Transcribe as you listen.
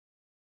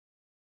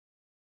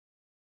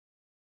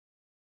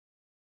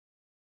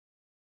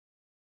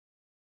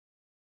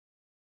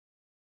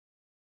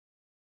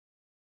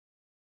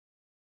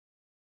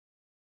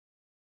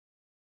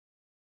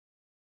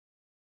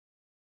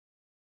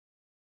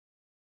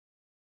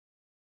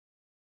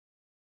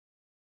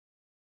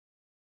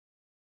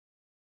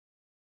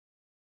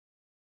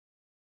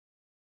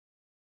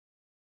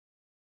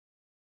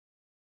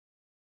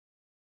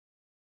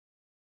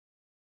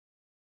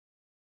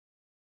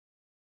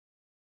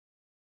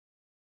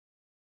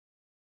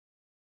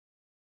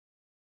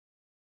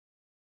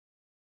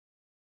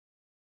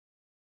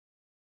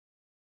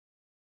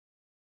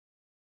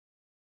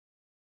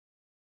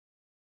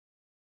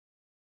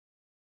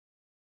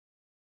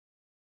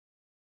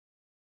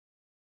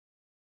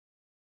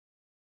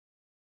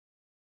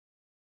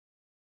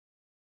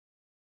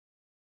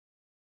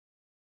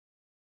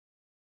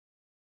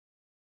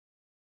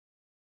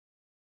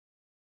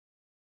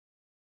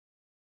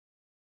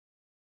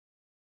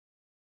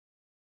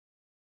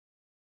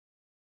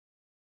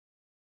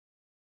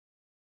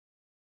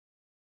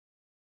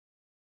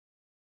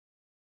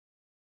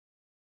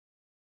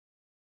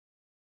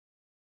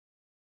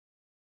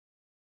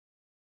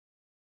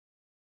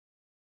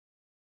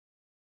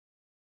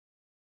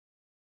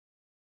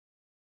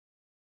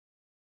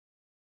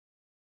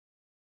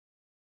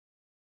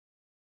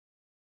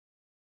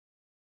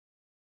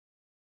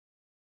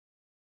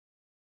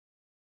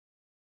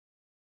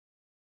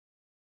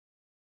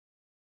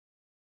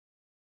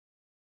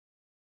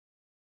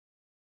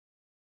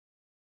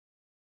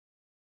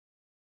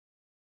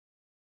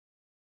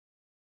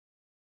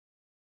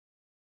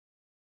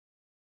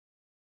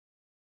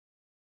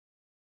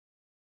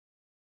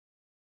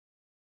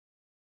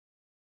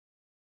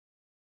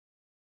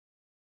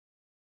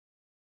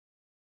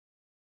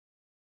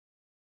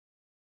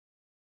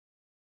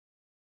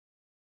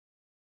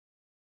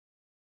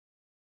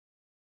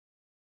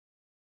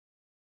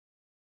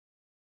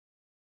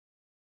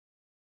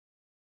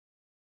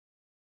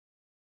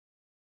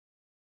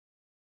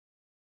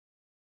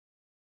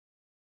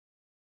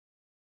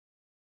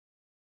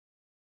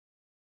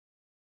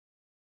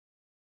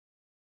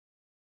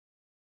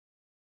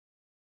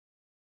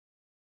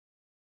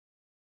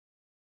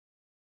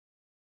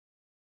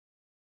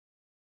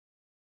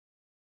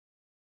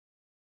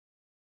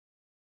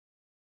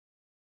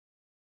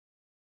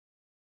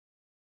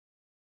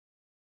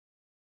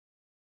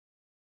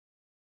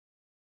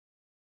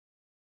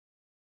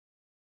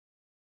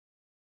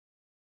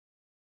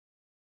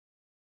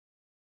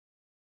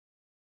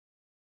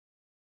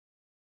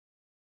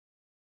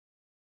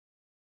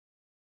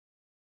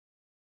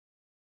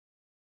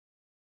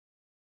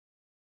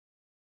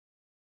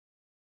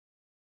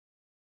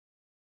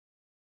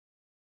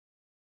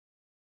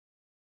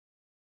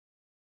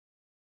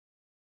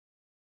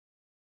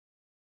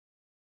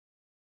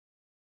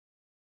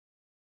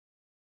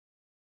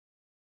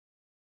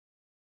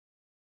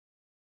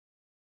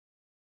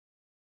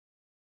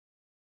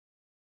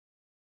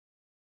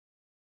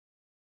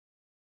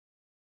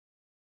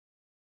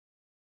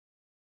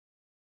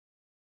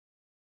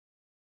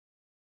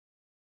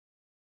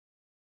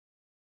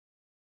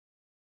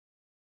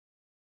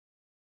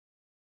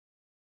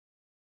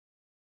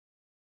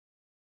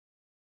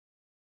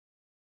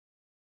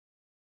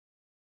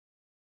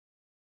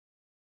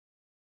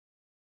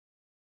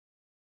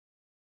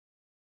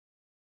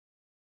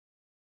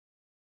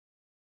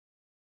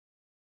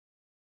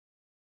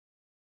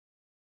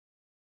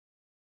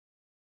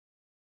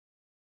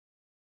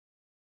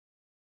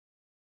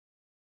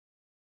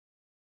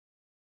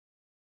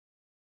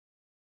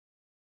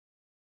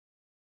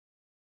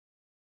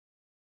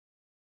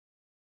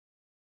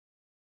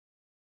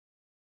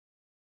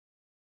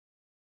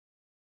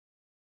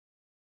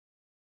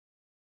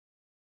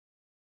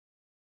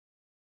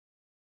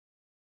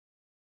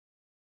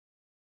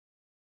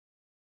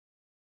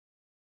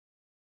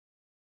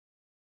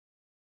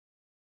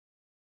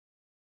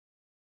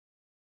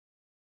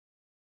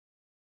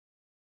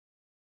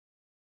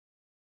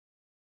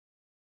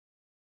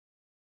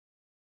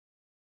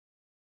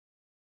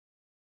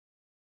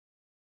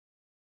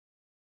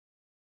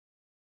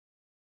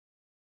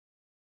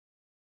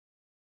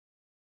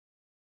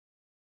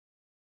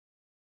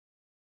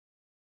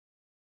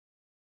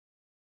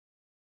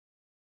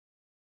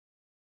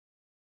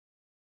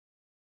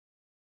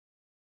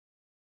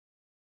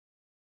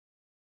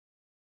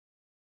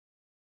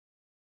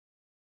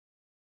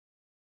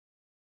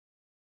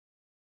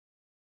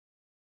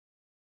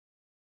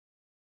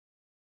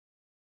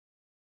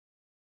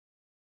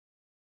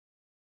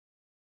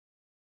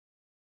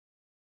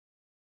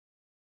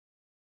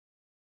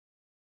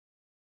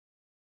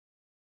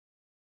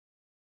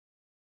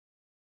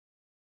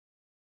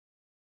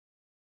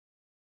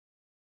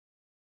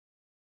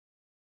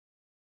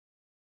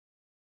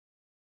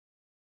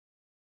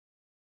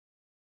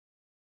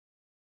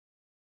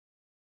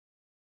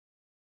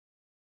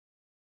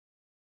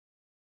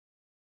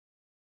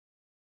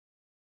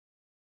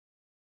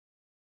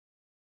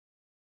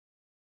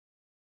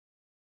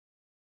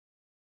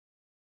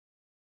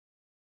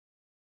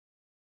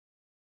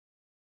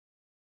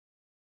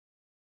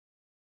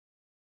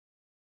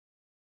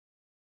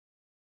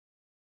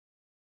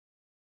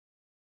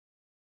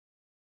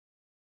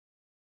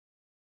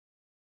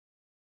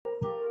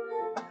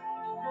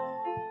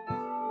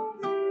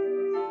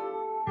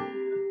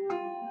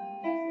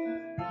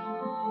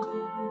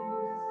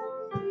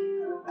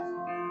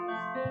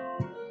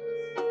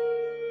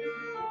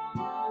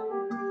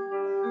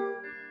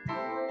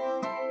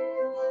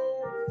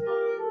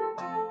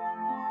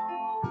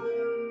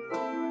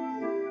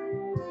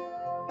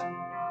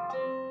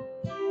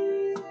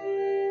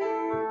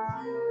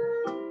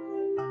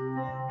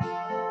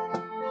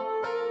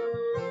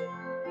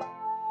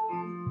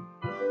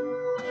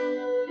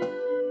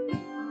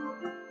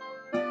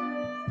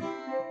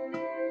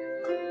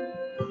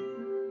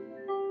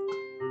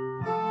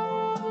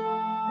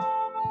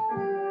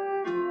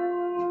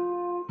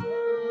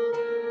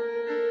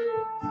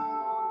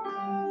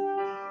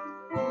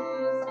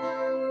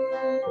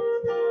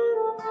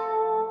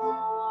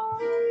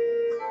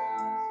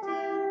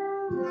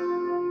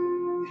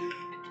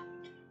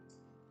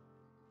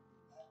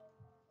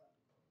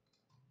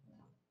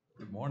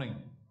Good morning.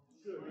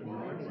 Good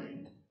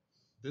morning.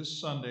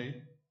 This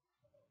Sunday,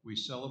 we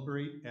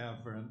celebrate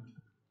Advent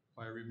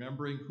by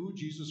remembering who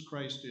Jesus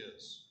Christ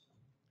is.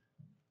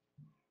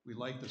 We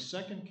light the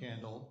second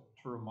candle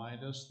to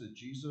remind us that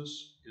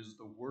Jesus is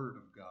the Word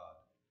of God.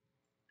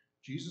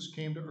 Jesus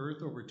came to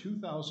earth over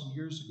 2,000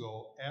 years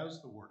ago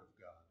as the Word of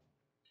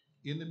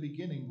God. In the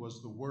beginning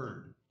was the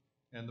Word,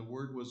 and the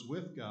Word was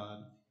with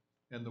God,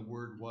 and the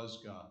Word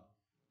was God.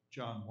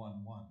 John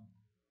 1:1.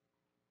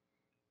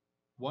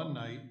 One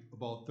night,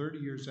 about 30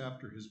 years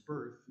after his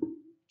birth,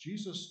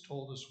 Jesus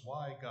told us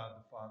why God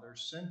the Father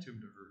sent him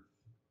to earth.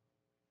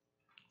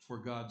 For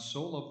God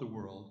so loved the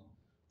world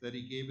that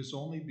he gave his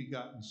only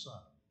begotten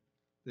Son,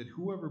 that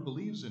whoever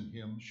believes in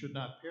him should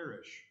not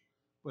perish,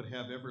 but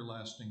have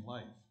everlasting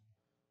life.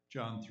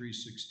 John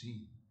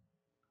 3:16.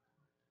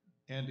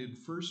 And in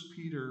 1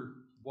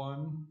 Peter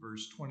 1,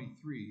 verse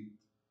 23,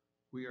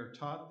 we are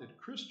taught that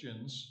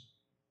Christians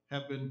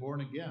have been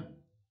born again,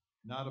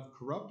 not of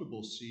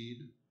corruptible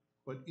seed,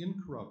 but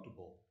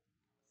incorruptible,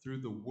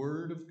 through the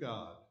Word of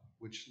God,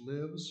 which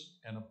lives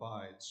and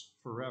abides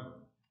forever.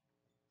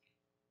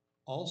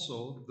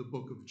 Also, the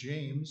book of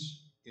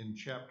James, in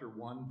chapter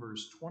 1,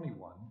 verse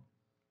 21,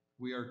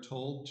 we are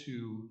told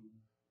to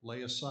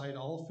lay aside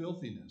all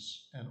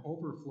filthiness and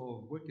overflow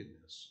of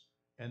wickedness,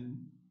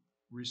 and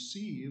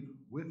receive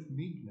with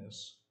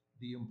meekness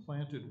the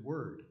implanted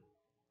word,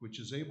 which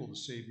is able to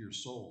save your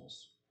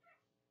souls.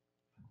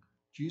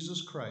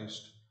 Jesus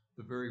Christ,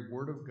 the very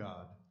Word of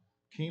God,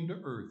 came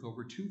to earth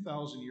over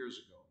 2,000 years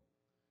ago.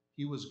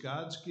 He was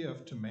God's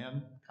gift to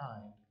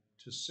mankind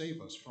to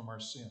save us from our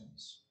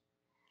sins.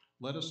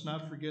 Let us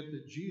not forget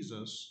that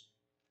Jesus,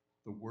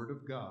 the Word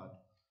of God,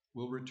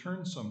 will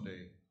return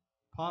someday,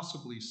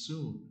 possibly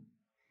soon.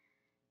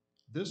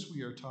 This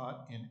we are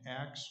taught in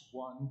Acts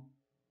 1,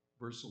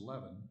 verse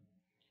 11,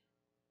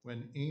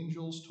 when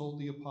angels told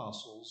the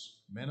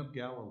apostles, "Men of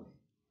Galilee,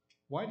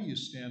 why do you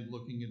stand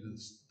looking into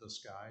the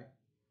sky?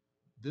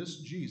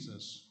 This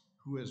Jesus,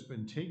 who has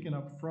been taken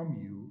up from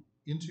you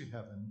into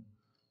heaven,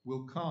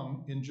 will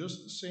come in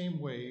just the same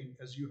way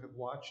as you have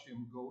watched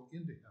him go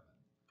into heaven."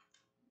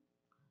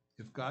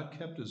 If God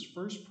kept his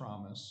first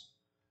promise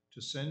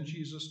to send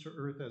Jesus to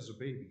earth as a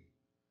baby,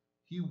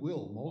 he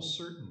will most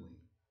certainly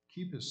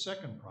keep his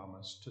second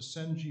promise to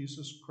send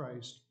Jesus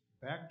Christ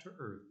back to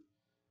earth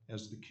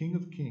as the King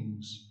of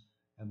Kings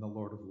and the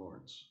Lord of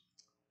Lords.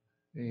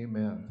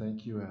 Amen.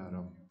 Thank you,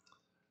 Adam.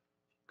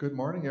 Good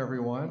morning,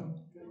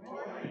 everyone. Good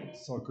morning.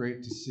 So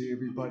great to see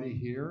everybody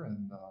here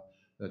and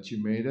that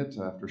you made it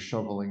after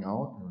shoveling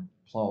out or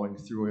plowing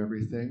through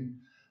everything.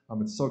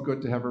 It's so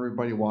good to have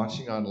everybody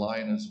watching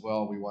online as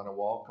well. We want to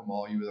welcome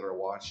all you that are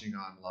watching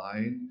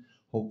online.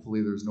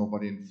 Hopefully there's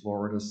nobody in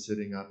Florida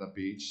sitting on the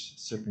beach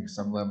sipping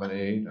some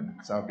lemonade, and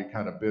I would be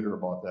kind of bitter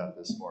about that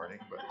this morning.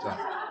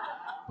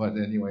 But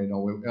anyway,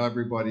 no,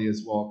 everybody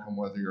is welcome,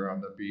 whether you're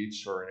on the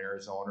beach or in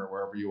Arizona or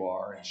wherever you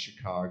are, in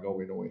Chicago.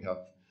 We know we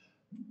have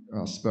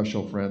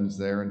special friends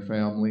there and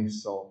family.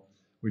 So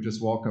we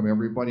just welcome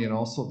everybody, and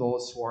also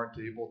those who aren't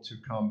able to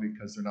come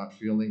because they're not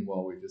feeling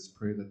well. We just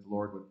pray that the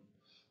Lord would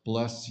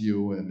bless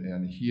you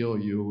and heal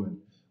you, and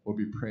we'll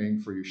be praying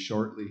for you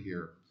shortly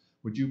here.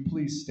 Would you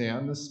please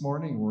stand this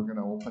morning? We're going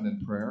to open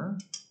in prayer.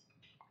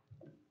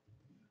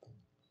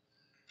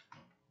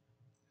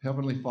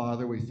 Heavenly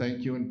Father, we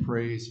thank you and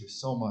praise you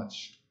so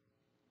much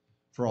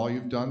for all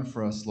you've done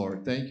for us,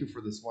 Lord. Thank you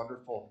for this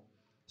wonderful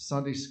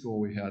Sunday school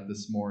we had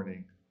this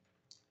morning.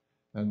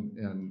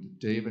 And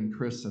Dave and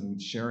Chris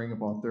and sharing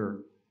about their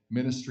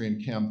ministry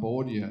in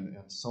Cambodia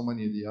and so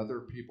many of the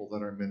other people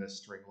that are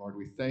ministering, Lord.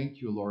 We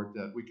thank you, Lord,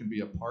 that we can be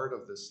a part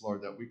of this,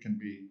 Lord, that we can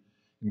be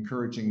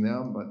encouraging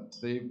them, but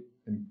they've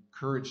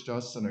encouraged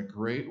us in a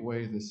great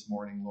way this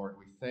morning, Lord.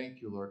 We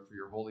thank you, Lord, for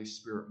your Holy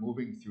Spirit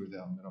moving through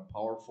them in a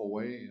powerful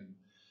way, and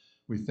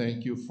we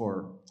thank you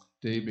for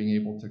Dave being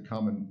able to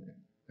come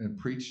and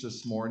preach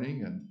this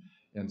morning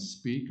and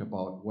speak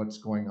about what's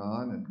going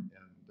on,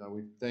 and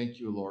we thank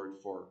you, Lord,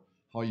 for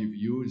how you've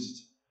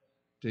used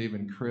Dave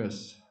and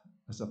Chris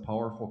as a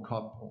powerful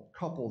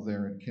couple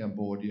there in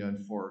Cambodia,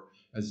 and for,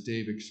 as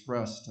Dave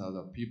expressed,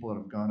 the people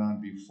that have gone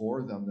on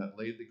before them that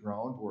laid the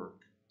groundwork.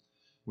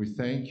 We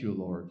thank you,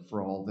 Lord,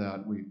 for all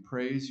that. We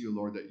praise you,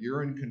 Lord, that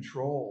you're in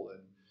control,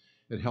 and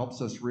it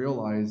helps us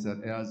realize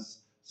that as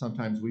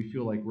sometimes we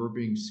feel like we're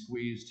being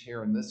squeezed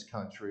here in this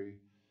country,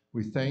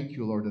 we thank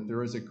you, Lord, that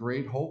there is a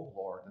great hope,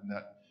 Lord, and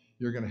that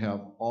you're going to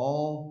have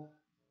all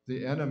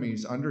the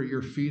enemies under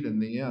your feet in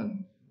the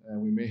end.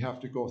 And we may have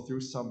to go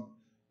through some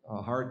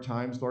hard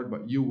times, Lord,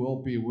 but you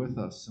will be with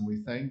us, and we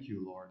thank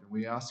you, Lord. And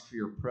we ask for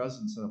your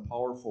presence in a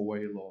powerful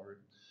way, Lord.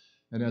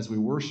 And as we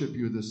worship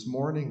you this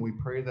morning, we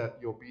pray that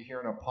you'll be here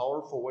in a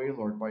powerful way,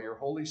 Lord, by your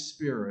Holy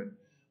Spirit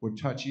would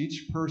touch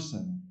each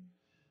person.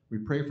 We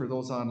pray for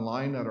those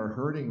online that are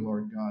hurting,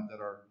 Lord God,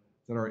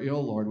 that are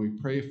ill, Lord. We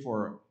pray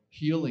for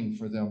healing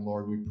for them,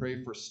 Lord. We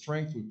pray for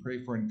strength. We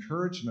pray for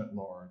encouragement,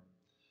 Lord.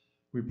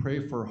 We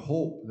pray for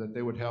hope, that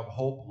they would have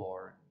hope,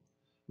 Lord.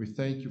 We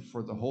thank you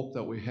for the hope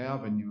that we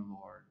have in you,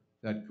 Lord,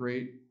 that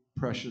great,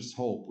 precious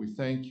hope. We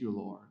thank you,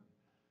 Lord,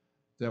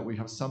 that we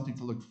have something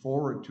to look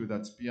forward to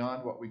that's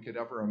beyond what we could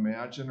ever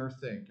imagine or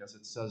think, as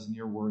it says in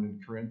your word in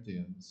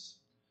Corinthians.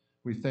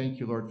 We thank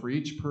you, Lord, for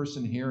each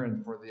person here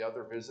and for the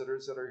other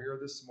visitors that are here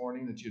this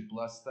morning, that you'd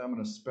bless them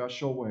in a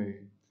special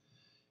way.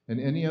 And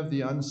any of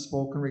the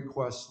unspoken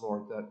requests,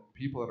 Lord, that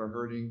people that are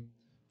hurting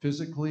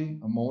physically,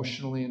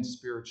 emotionally, and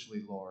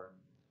spiritually, Lord,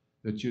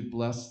 that you'd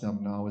bless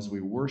them now as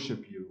we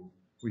worship you.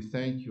 We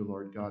thank you,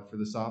 Lord God, for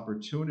this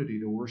opportunity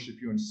to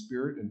worship you in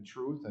spirit and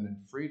truth and in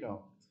freedom.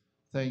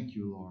 Thank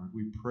you, Lord.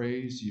 We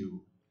praise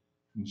you.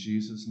 In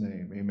Jesus'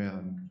 name,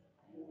 amen.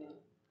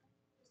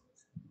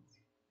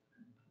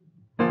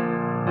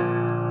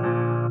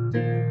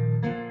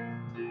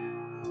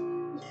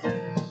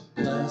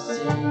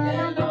 Blessing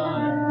and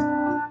honor,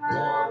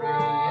 glory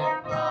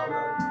and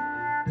power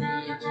be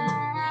unto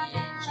the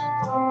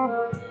ancient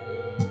of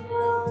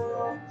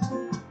days.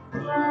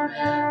 From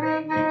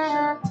every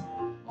nation,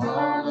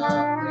 all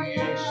of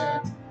creation,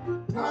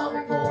 bow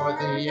before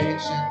the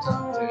ancient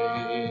of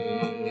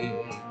days.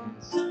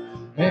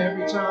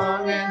 Every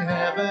tongue in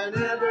heaven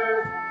and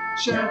earth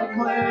shall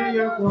declare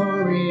your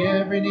glory.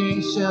 Every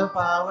knee shall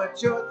bow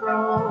at your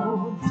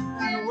throne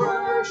and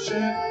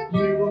worship.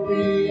 You will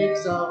be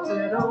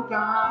exalted, O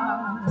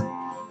God,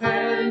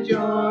 and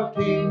your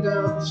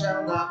kingdom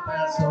shall not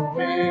pass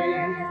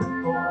away,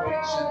 O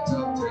ancient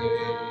of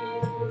days.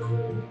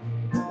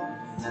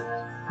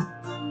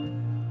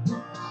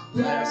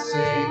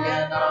 Blessing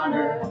and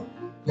honor,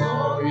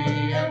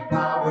 glory and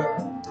power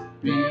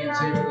be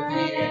unto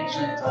the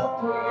ancient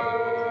of days.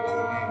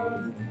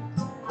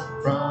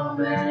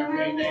 From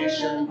every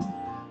nation,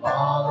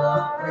 all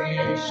of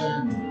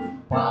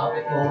creation, bow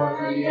before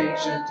the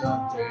ancient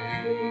of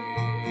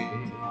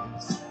days.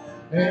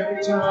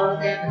 Every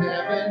tongue in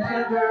heaven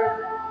and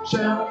earth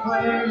shall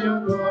declare your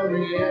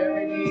glory.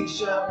 Every knee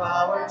shall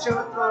bow at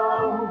your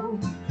throne.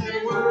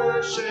 In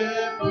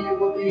worship you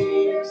will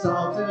be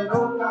exalted,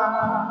 O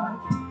God,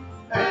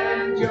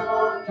 and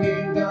your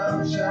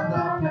kingdom shall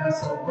not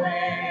pass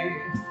away,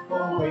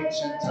 O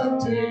ancient of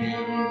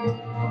days.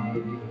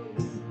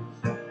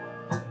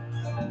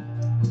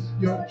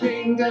 Your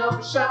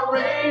kingdom shall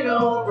reign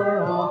over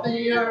all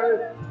the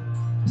earth.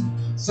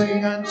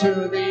 Sing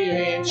unto the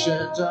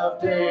ancient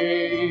of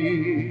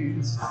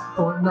days,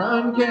 for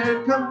none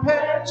can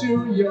compare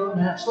to your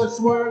matchless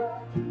worth.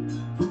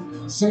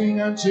 Sing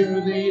unto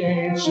the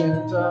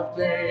ancient of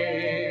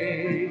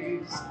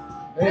days.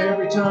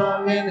 Every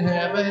tongue in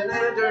heaven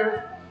and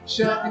earth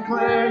shall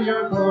declare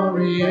your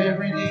glory.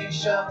 Every knee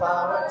shall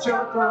bow at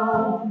your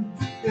throne.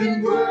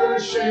 In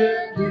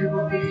worship you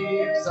will be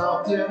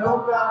exalted,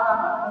 O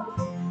God,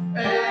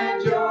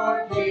 and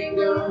your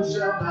kingdom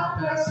shall not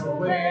pass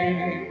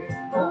away,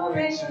 O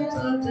ancient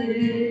of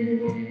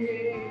days.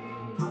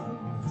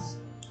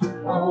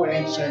 O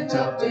ancient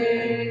of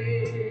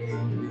days.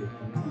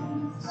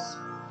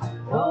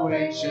 O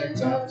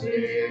ancient of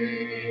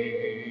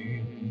days.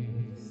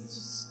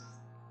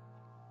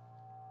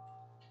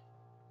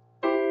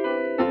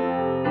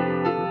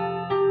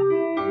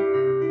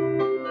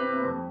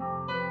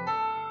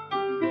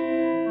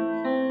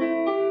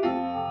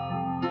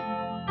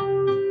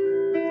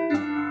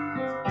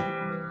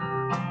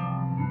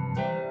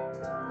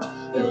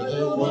 You're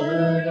the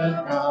Word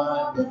of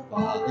God the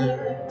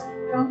Father,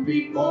 from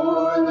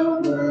before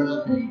the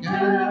world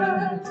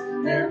began.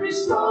 Every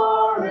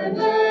star and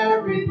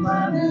every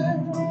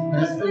planet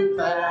has been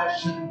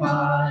fashioned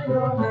by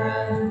your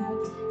hand.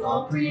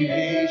 All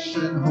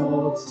creation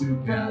holds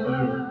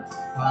together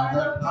by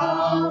the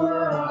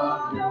power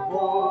of your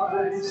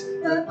voice.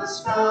 Let the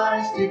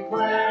skies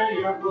declare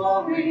your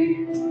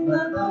glory,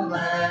 let the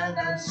land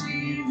and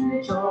sea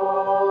rejoice.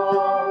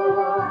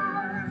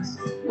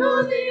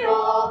 You're the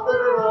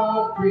author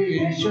of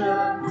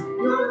creation,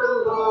 you're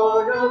the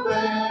Lord of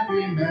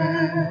every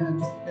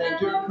man,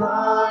 and your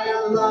cry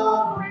of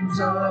love rings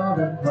out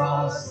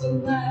across the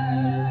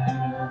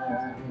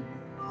land.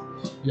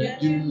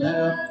 Yet you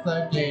left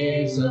the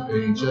gaze of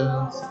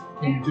angels,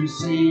 came to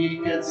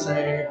seek and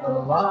save the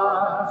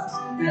lost,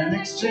 and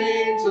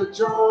exchanged the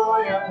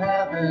joy of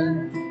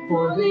heaven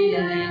for the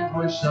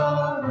anguish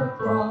of the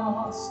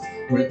cross.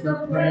 With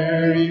a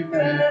prayer you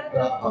fed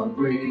the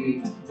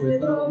hungry,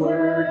 with a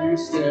word you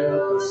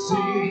stilled the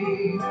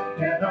sea,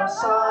 and our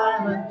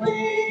silent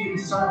plea you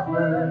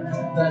suffered,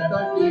 that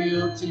the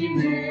guilty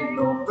may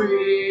go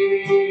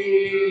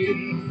free.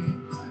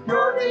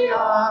 You're the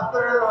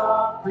author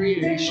of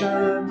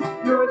creation,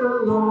 you're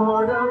the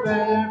Lord of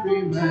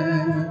every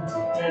man,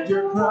 and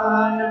your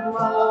cry of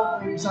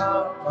love rings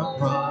out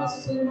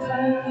across the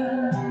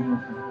land.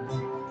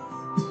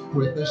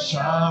 With a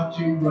shout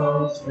you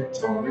rose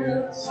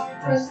victorious,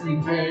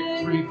 wresting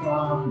victory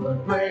from the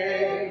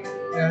grave.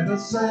 and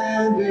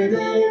ascended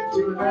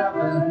into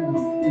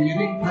heaven,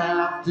 leading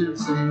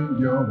captives in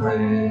your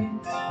way.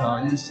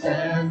 Now you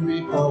stand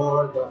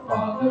before the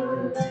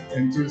Father,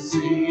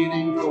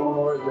 interceding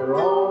for your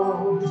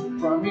own.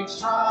 From each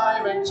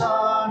tribe and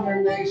tongue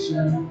and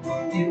nation,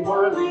 you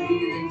are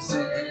leading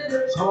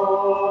sinners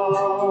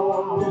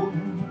home.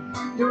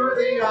 You're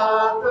the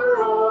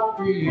author of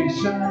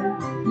creation,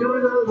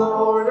 you're the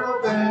Lord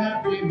of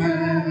every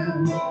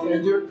man,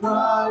 and your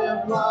cry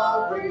of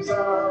love rings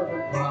out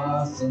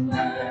across the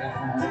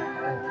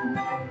land.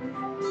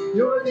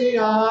 You're the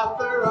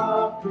author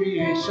of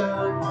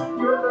creation,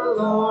 you're the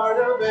Lord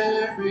of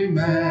every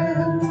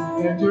man,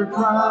 and your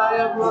cry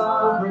of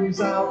love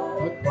rings out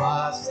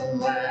across the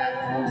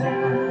land.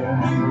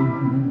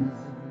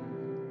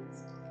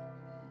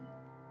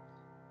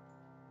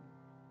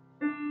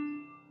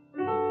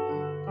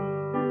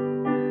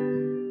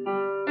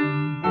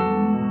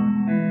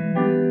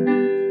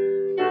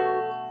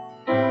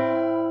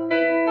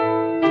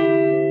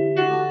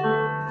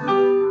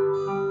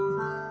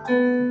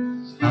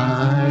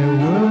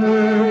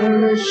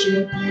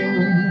 Worship you,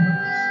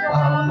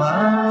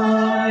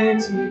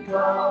 Almighty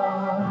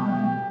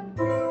God.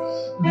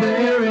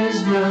 There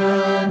is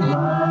none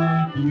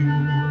like you.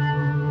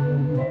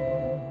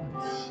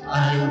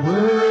 I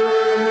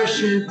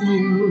worship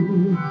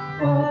you,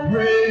 O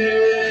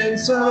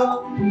Prince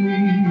of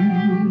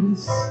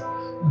Peace.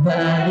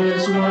 That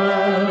is what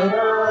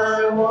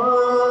I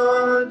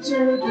want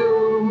to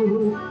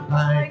do.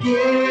 I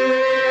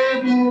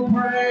give you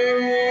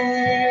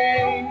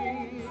praise,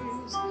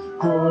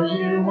 for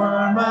you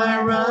are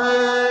my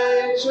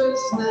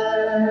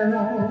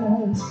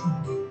righteousness.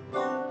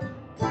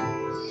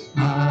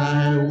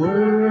 I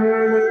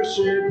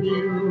worship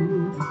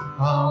you,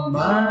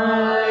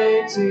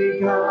 Almighty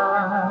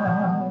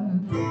God.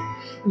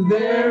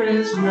 There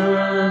is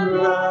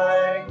none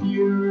like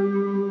you.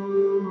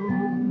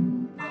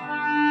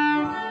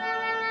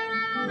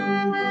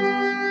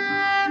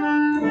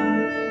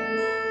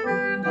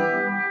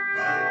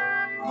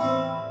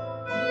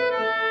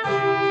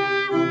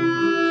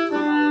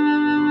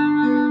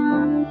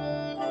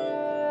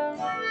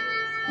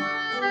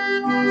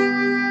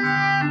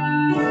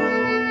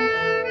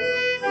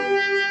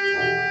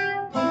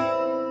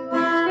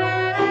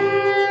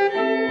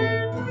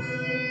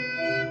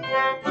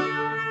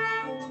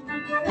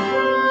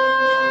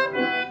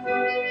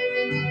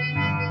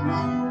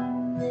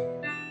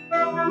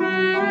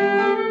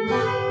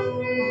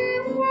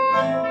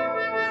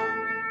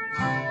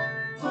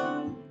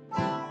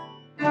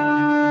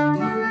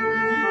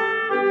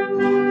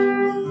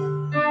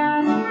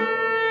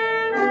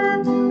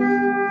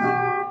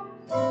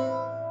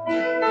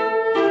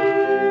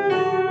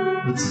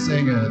 Let's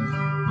sing it.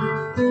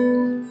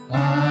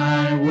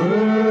 I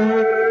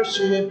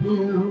worship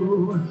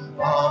you,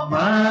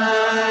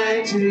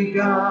 Almighty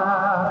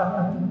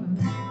God.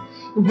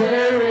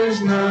 There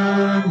is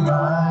none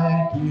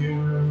like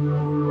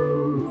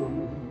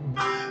you.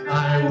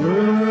 I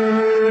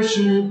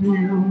worship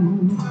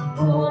you,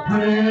 O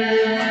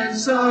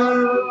Prince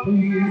of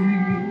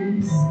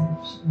Peace.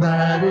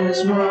 That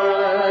is what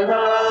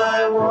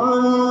I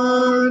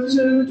want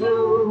to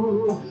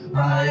do.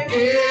 I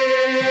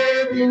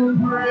give you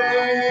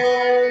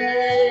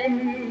praise,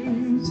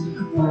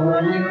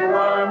 for you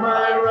are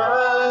my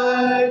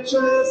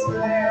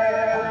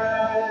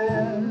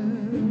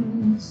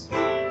righteousness.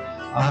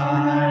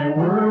 I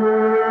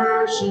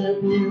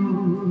worship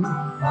you,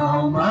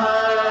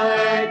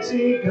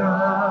 Almighty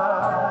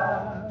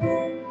God.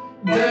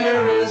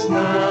 There is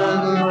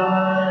none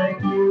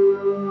like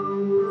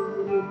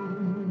you.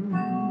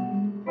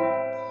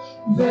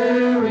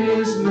 There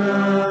is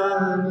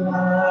none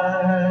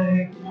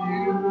like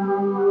you.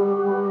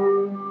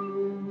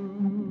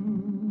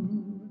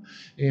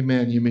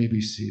 Amen. You may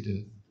be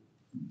seated.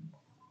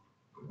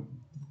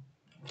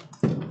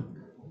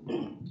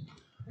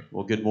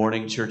 Well, good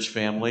morning, church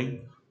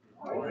family.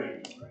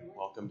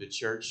 Welcome to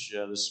church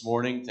this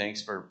morning.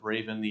 Thanks for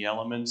braving the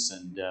elements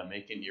and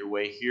making your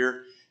way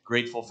here.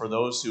 Grateful for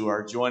those who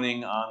are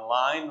joining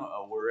online,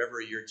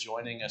 wherever you're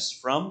joining us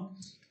from,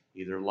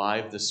 either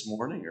live this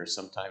morning or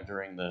sometime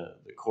during the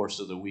course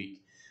of the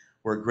week.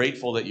 We're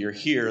grateful that you're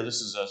here.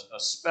 This is a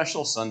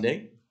special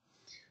Sunday,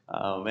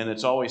 and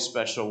it's always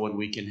special when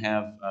we can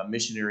have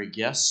missionary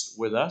guests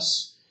with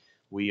us.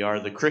 We are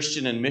the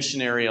Christian and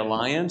Missionary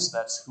Alliance.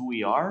 That's who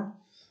we are.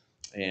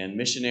 And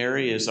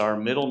missionary is our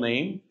middle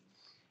name,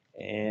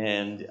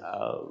 and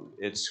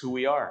it's who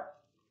we are.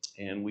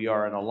 And we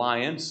are an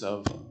alliance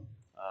of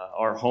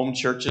our home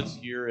churches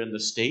here in the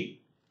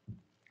state.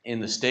 In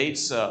the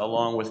States,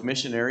 along with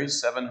missionaries,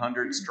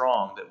 700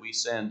 strong, that we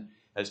send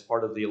as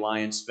part of the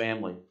Alliance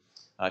family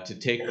to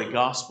take the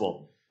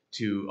gospel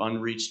to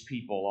unreached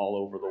people all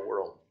over the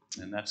world.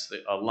 And that's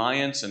the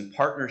alliance and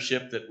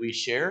partnership that we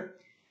share.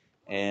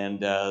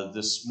 And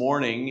this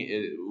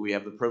morning, we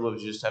have the privilege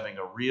of just having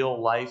a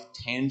real-life,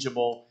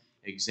 tangible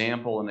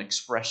example and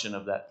expression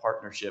of that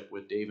partnership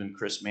with Dave and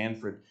Chris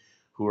Manfred,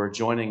 who are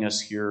joining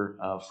us here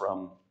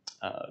from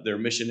their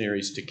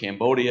missionaries to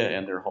Cambodia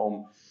and their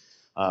home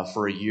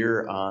for a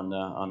year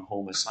on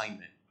home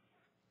assignment.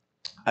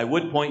 I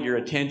would point your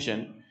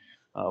attention,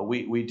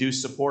 we do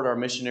support our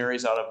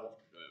missionaries out of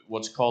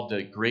what's called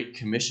the Great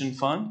Commission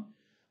Fund.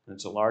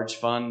 It's a large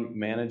fund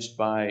managed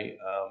by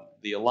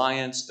the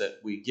Alliance that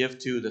we give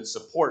to that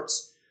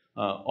supports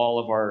all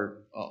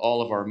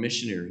of our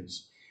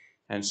missionaries.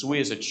 And so we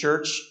as a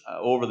church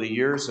over the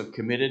years have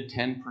committed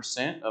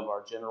 10% of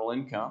our general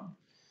income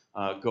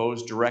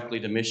goes directly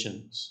to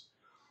missions.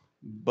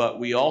 But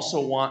we also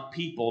want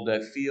people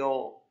that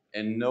feel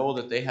and know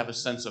that they have a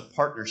sense of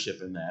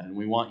partnership in that. And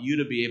we want you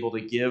to be able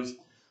to give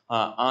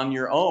on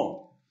your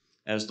own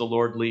as the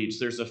Lord leads.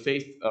 There's a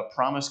faith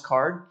promise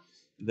card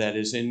that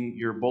is in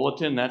your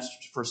bulletin. That's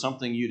for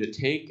something you to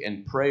take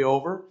and pray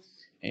over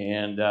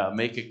and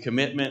make a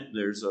commitment.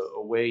 There's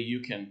a way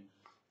you can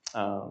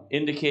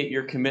indicate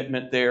your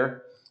commitment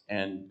there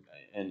and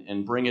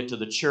bring it to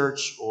the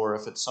church, or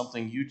if it's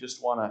something you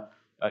just want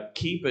to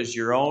keep as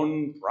your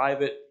own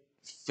private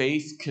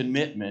faith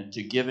commitment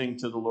to giving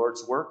to the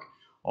Lord's work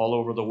all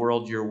over the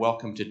world, you're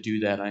welcome to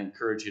do that. I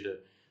encourage you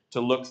to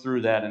look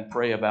through that and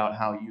pray about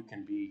how you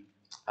can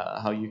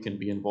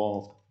be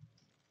involved.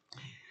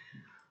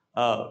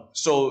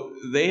 So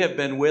they have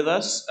been with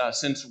us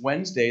since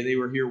Wednesday. They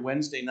were here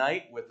Wednesday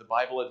night with the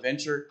Bible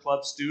Adventure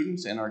Club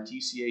students and our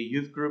TCA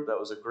youth group. That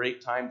was a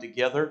great time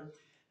together.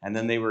 And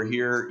then they were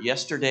here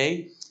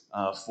yesterday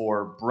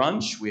for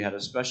brunch. We had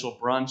a special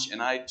brunch,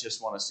 and I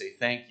just want to say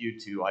thank you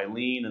to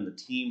Eileen and the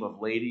team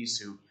of ladies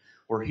who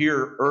were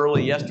here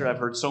early yesterday. I've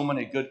heard so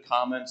many good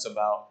comments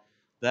about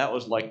that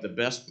was like the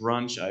best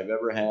brunch I've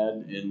ever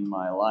had in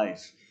my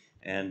life.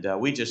 And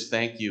we just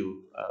thank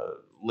you,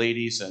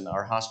 ladies and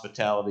our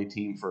hospitality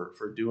team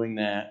for doing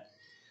that.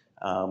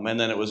 And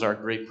then it was our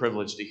great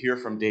privilege to hear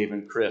from Dave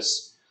and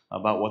Chris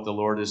about what the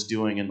Lord is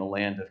doing in the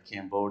land of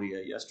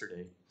Cambodia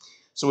yesterday.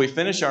 So we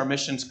finished our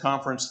missions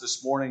conference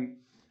this morning.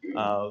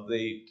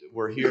 They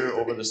were here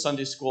over the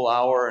Sunday school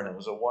hour, and it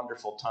was a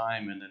wonderful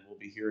time. And then we'll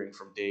be hearing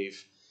from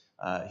Dave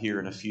here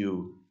in a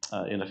few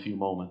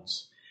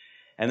moments.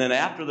 And then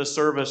after the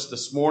service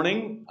this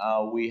morning,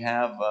 we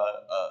have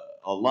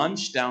a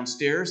lunch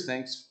downstairs.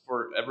 Thanks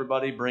for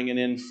everybody bringing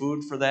in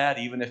food for that.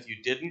 Even if you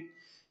didn't,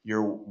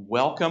 you're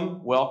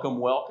welcome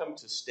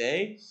to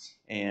stay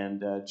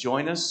and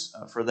join us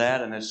for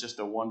that. And it's just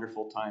a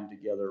wonderful time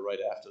together right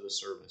after the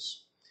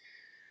service.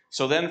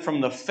 So then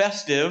from the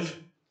festive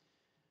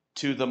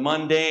to the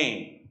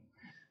mundane,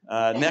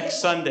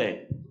 next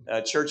Sunday,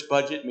 church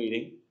budget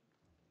meeting.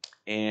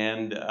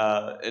 And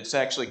it's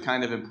actually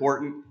kind of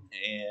important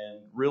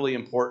and really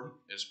important,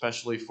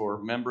 especially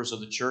for members of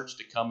the church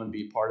to come and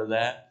be part of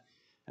that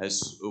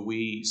as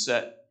we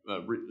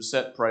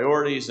set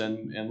priorities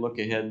and look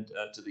ahead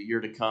to the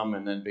year to come,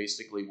 and then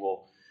basically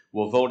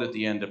we'll vote at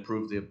the end to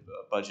approve the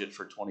budget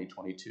for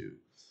 2022.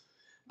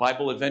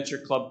 Bible Adventure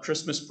Club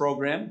Christmas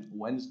program,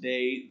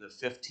 Wednesday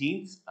the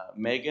 15th.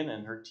 Megan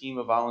and her team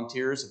of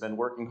volunteers have been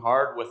working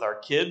hard with our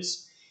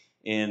kids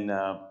in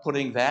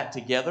putting that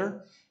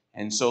together.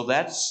 And so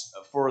that's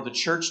for the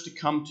church to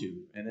come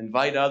to and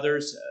invite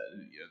others.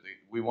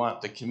 We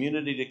want the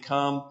community to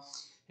come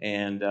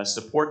and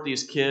support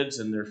these kids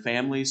and their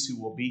families who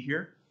will be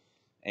here.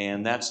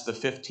 And that's the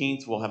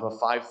 15th. We'll have a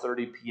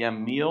 5:30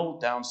 p.m. meal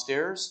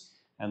downstairs,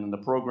 and then the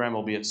program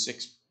will be at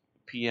 6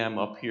 p.m.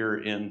 up here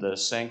in the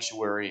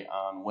sanctuary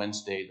on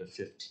Wednesday the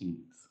 15th.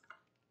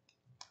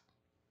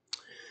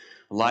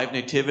 Live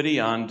Nativity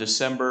on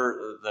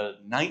December the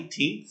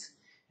 19th.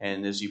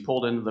 And as you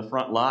pulled into the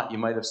front lot, you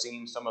might have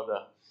seen some of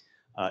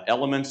the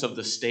elements of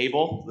the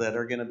stable that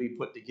are going to be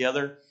put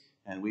together.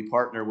 And we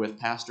partner with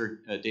Pastor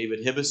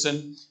David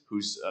Hibbison,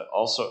 who's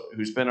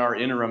been our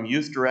interim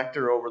youth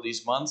director over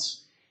these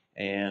months,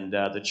 and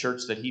the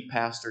church that he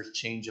pastors,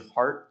 Change of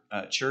Heart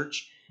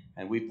Church.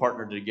 And we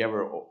partnered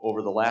together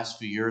over the last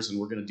few years, and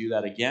we're going to do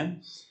that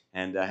again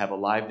and have a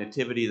live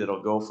nativity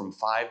that'll go from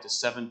 5 to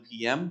 7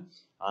 p.m.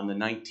 on the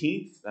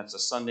 19th. That's a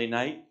Sunday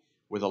night,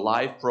 with a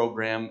live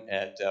program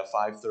at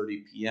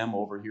 5:30 p.m.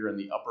 over here in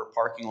the upper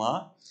parking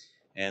lot.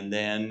 And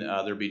then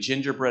there'll be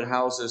gingerbread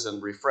houses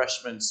and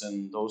refreshments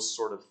and those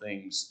sort of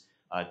things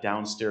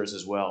downstairs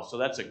as well. So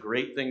that's a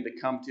great thing to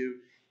come to.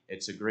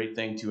 It's a great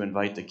thing to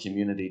invite the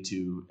community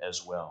to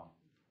as well.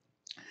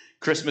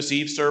 Christmas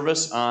Eve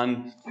service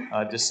on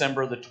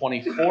December the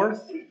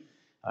 24th.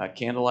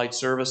 Candlelight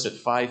service at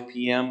 5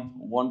 p.m.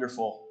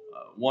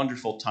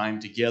 Wonderful time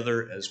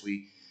together as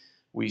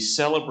we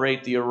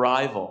celebrate the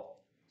arrival,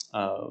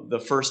 the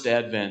first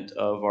advent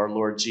of our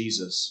Lord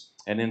Jesus.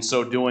 And in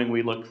so doing,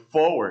 we look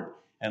forward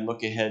and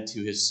look ahead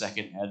to his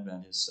second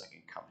advent, his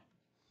second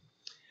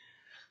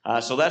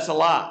coming. So that's a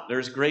lot.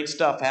 There's great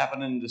stuff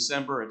happening in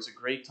December. It's a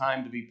great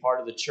time to be part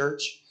of the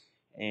church.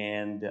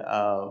 And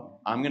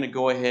I'm going to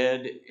go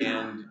ahead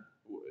and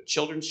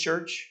children's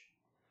church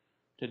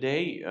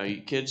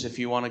today. Kids, if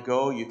you want to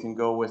go, you can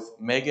go with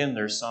Megan.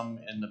 There's some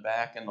in the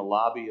back in the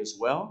lobby as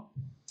well.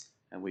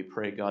 And we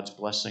pray God's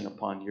blessing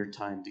upon your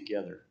time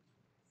together.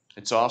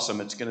 It's awesome.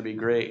 It's going to be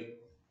great.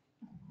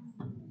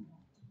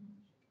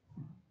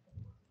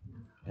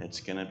 It's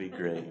going to be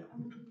great.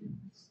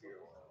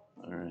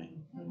 All right.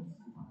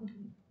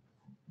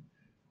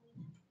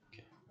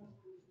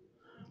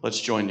 Let's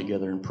join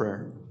together in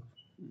prayer.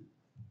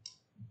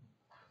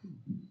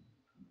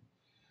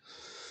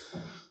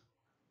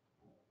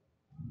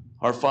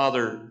 Our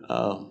Father,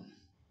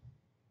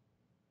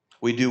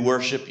 we do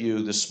worship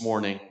you this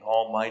morning,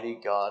 Almighty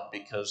God,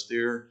 because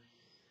there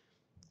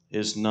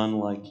is none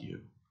like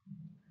you.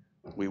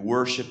 We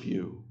worship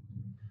you,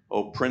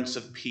 O Prince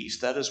of Peace.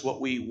 That is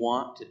what we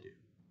want to do.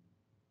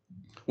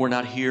 We're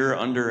not here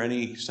under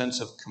any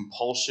sense of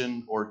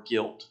compulsion or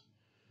guilt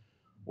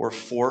or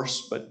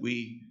force, but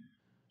we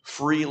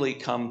freely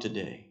come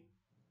today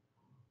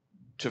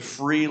to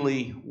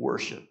freely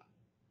worship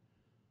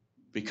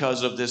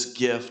because of this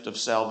gift of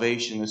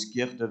salvation, this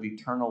gift of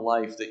eternal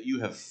life that you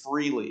have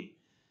freely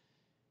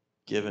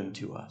given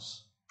to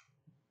us.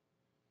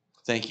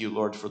 Thank you,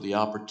 Lord, for the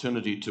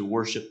opportunity to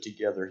worship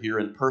together here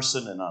in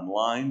person and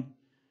online.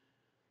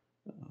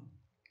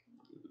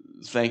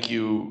 Thank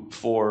you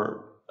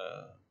for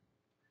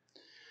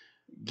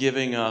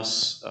giving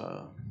us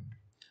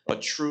a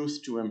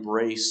truth to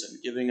embrace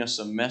and giving us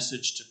a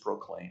message to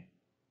proclaim.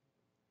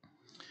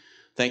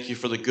 Thank you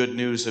for the good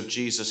news of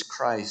Jesus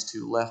Christ,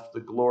 who left the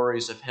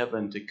glories of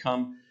heaven to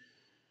come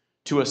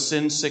to a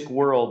sin-sick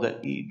world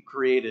that He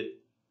created,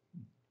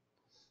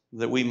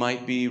 that we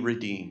might be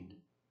redeemed.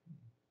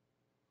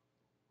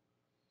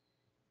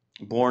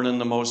 Born in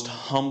the most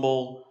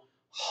humble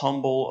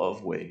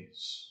of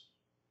ways,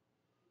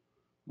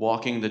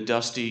 walking the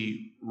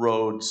dusty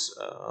roads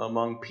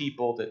among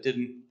people that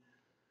didn't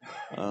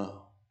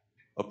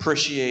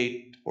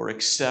appreciate or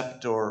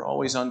accept or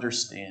always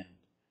understand.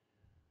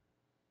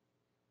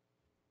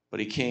 But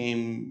He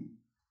came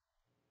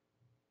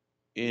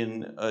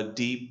in a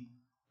deep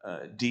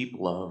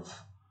love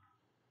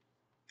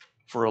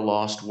for a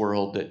lost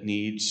world that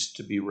needs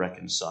to be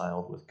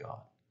reconciled with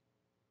God.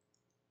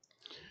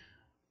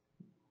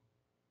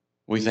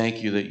 We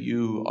thank you that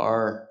you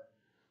are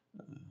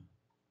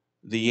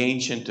the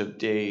Ancient of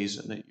Days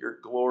and that your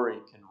glory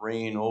can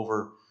reign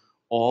over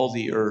all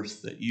the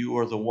earth, that you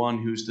are the one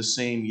who's the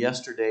same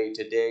yesterday,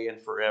 today,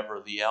 and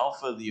forever, the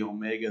Alpha, the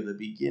Omega, the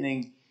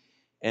beginning,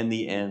 and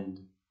the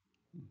end.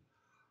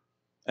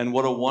 And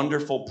what a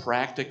wonderful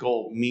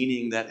practical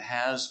meaning that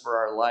has for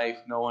our life,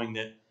 knowing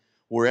that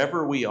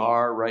wherever we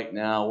are right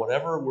now,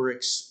 whatever we're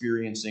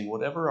experiencing,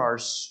 whatever our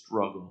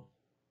struggle,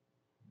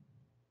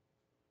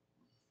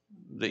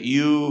 that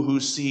you who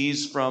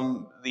sees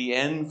from the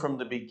end from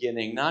the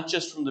beginning, not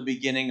just from the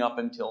beginning up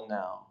until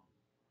now,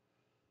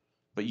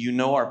 but you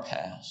know our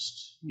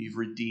past. You've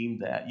redeemed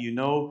that. You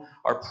know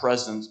our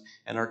present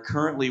and are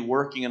currently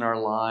working in our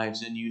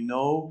lives, and you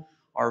know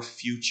our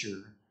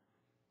future.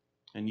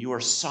 And you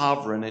are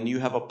sovereign, and you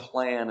have a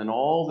plan, and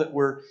all that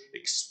we're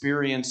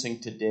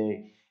experiencing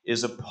today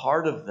is a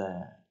part of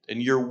that.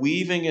 And you're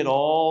weaving it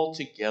all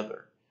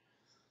together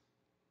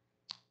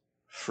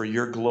for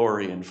your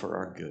glory and for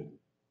our good.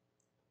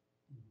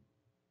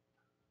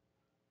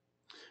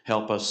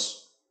 Help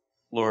us,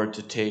 Lord,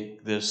 to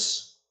take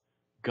this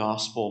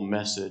gospel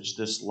message,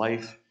 this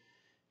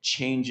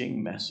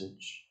life-changing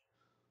message,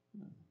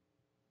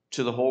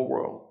 to the whole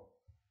world,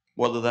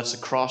 whether that's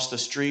across the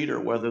street or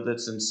whether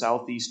that's in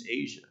Southeast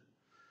Asia.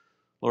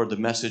 Lord, the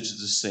message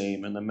is the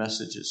same, and the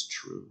message is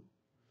true.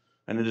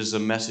 And it is a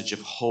message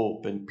of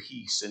hope and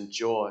peace and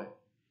joy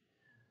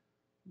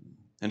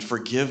and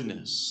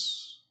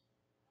forgiveness.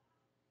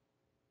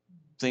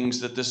 Things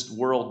that this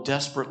world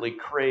desperately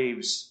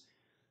craves.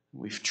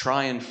 We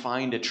try and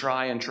find it,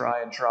 try and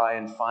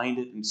find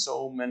it in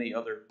so many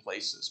other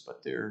places,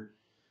 but there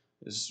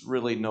is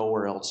really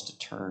nowhere else to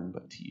turn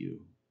but to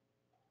you.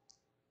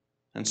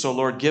 And so,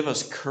 Lord, give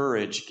us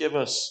courage, give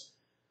us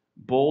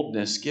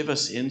boldness, give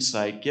us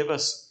insight, give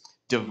us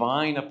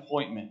divine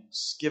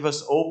appointments, give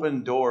us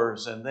open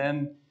doors, and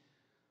then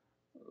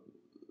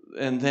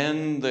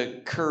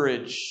the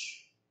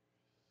courage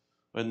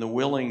and the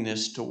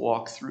willingness to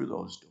walk through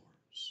those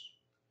doors,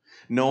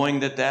 knowing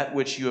that that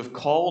which you have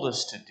called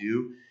us to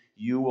do,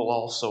 you will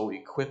also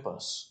equip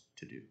us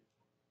to do.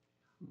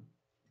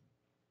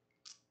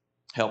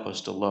 Help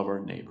us to love our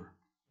neighbor.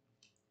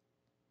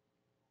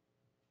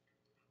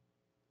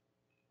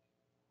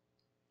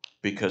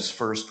 Because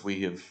first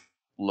we have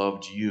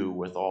loved you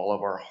with all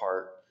of our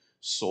heart,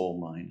 soul,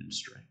 mind, and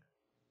strength.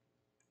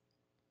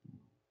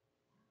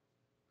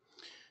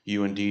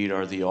 You indeed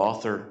are the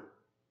author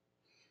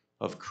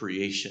of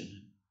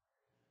creation,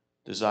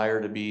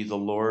 desire to be the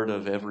Lord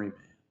of every man.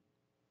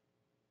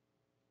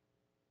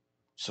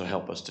 So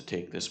help us to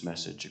take this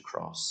message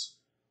across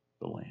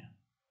the land.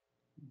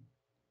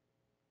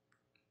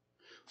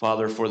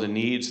 Father, for the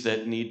needs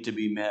that need to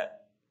be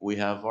met, we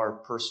have our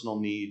personal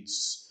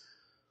needs.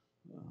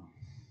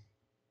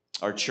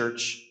 Our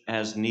church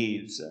has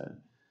needs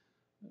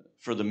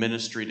for the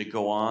ministry to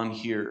go on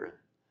here.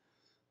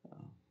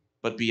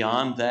 But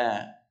beyond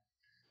that,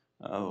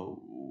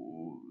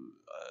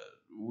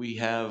 we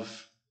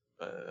have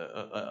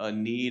a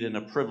need and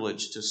a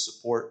privilege to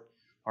support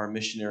our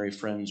missionary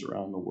friends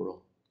around the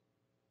world.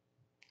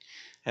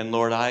 And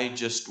Lord, I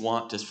just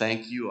want to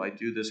thank you. I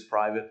do this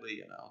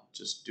privately, and I'll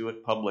just do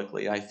it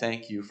publicly. I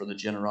thank you for the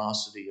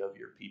generosity of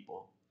your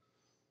people.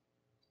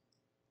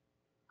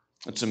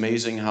 It's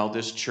amazing how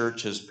this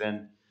church has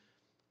been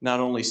not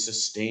only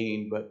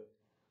sustained,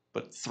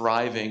 but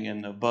thriving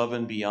and above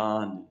and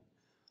beyond.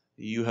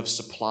 You have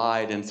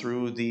supplied, and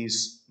through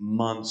these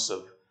months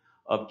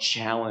of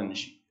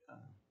challenge,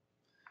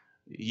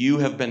 you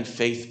have been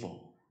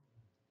faithful.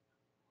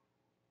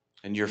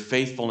 And your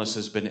faithfulness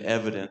has been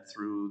evident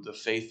through the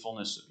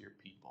faithfulness of your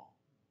people.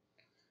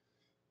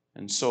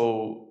 And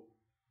so,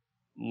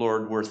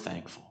 Lord, we're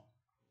thankful.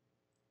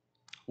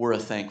 We're a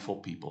thankful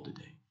people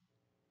today.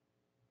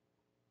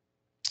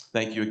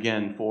 Thank you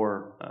again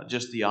for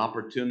just the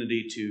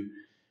opportunity to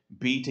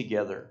be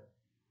together.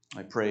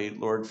 I pray,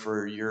 Lord,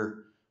 for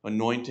your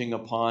anointing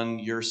upon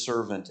your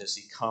servant as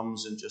he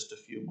comes in just a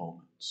few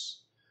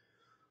moments,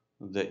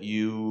 that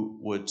you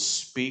would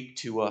speak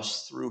to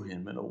us through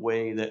him in a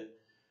way that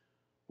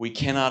we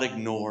cannot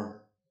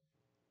ignore,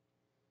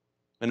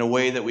 in a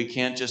way that we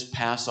can't just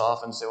pass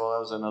off and say, well, that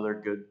was another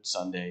good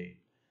Sunday,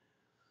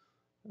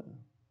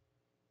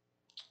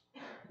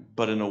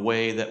 but in a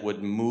way that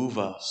would move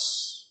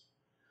us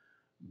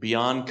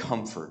beyond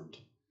comfort,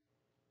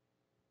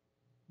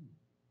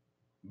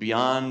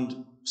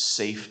 beyond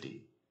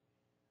safety,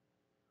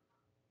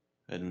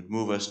 and would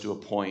move us to a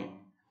point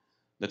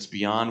that's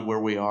beyond where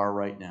we are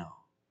right now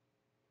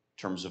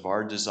in terms of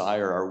our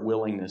desire, our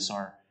willingness,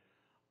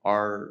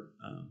 our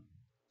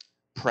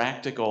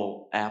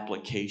practical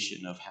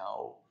application of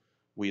how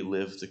we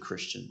live the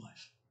Christian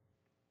life.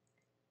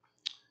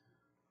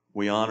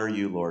 We honor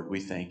you, Lord. We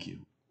thank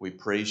you. We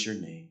praise your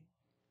name.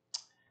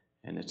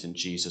 And it's in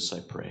Jesus I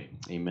pray.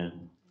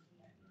 Amen.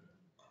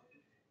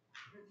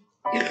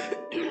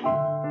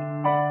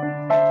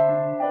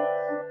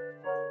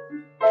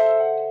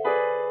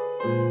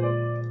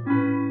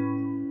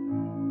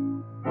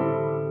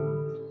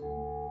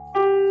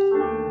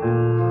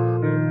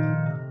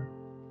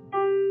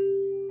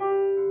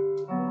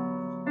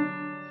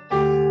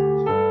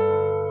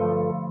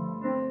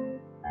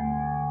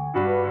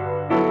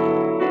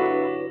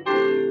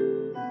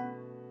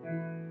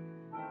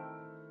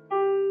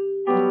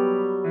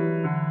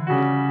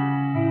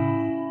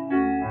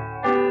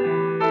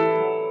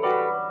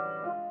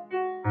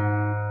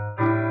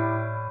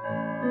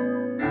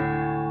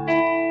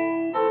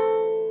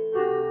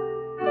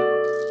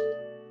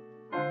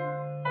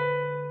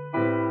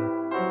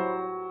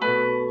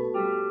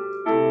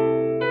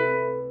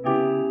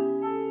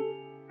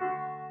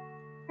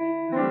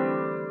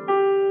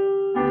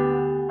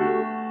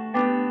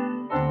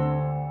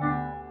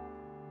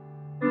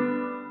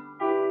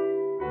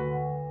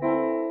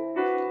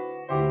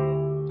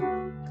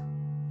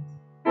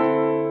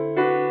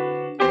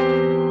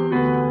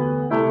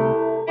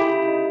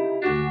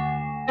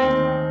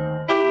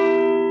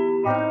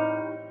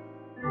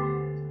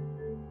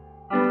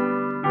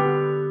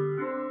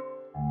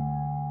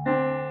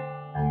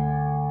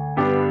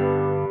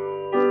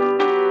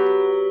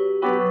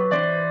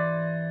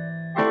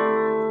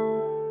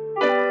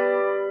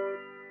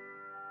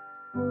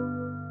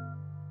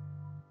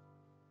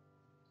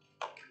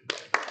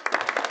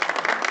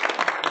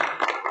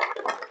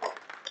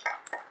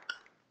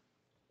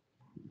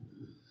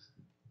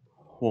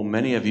 Well,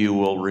 many of you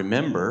will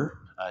remember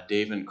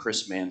Dave and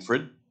Chris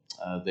Manfred.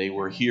 They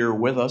were here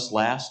with us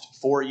last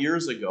 4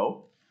 years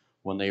ago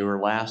when they were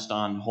last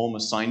on home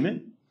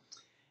assignment.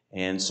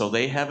 And so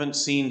they haven't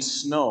seen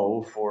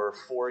snow for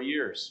 4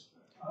 years.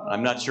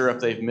 I'm not sure if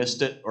they've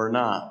missed it or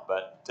not,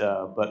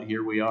 but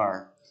here we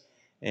are.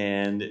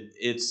 And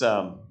it's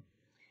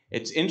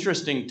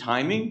interesting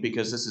timing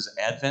because this is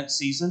Advent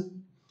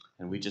season,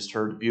 and we just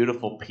heard a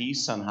beautiful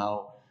piece on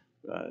how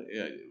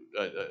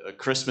a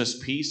Christmas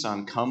piece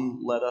on "Come,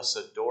 Let Us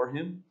Adore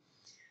Him."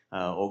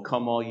 "O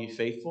come, all ye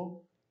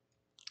faithful,"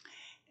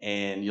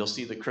 and you'll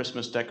see the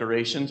Christmas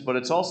decorations. But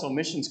it's also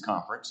Missions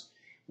Conference,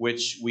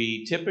 which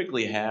we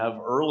typically have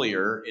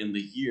earlier in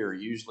the year,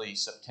 usually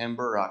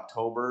September,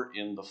 October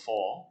in the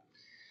fall.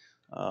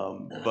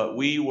 But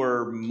we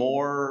were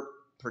more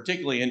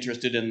particularly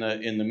interested in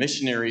the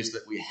missionaries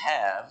that we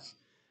have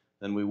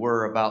than we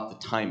were about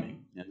the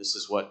timing. And this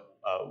is what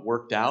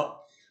worked out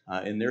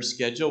in their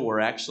schedule.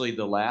 We're actually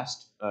the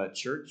last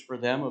church for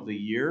them of the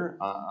year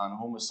on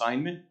home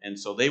assignment. And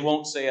so they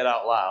won't say it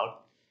out loud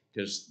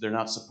because they're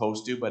not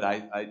supposed to, but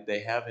they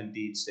have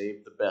indeed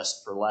saved the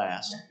best for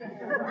last.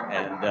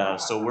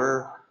 And so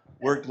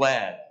we're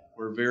glad.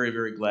 We're very,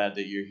 very glad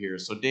that you're here.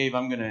 So Dave,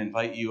 I'm going to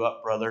invite you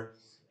up, brother,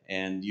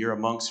 and you're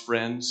amongst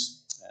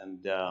friends,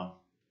 and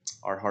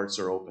our hearts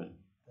are open.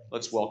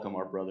 Let's welcome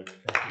our brother.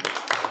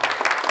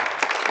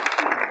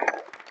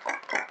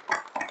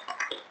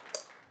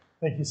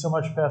 Thank you so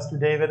much, Pastor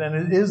David. And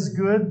it is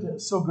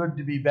good, so good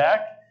to be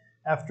back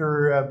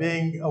after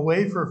being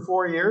away for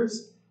 4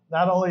 years.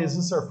 Not only is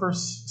this our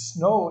first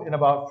snow in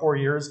about 4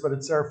 years, but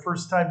it's our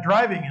first time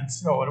driving in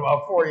snow in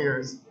about 4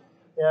 years.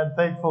 And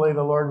thankfully,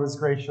 the Lord was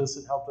gracious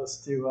and helped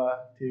us to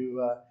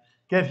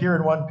get here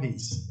in one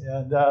piece.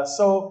 And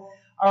so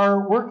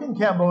our work in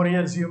Cambodia,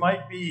 as you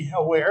might be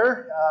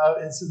aware,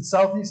 is in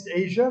Southeast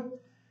Asia.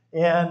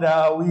 And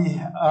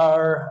we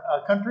are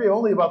a country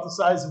only about the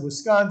size of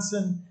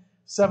Wisconsin,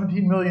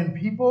 17 million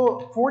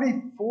people,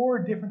 44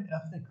 different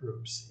ethnic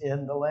groups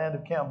in the land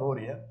of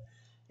Cambodia.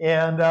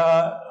 And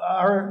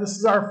this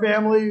is our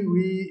family.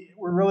 We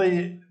were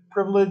really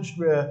privileged.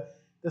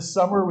 This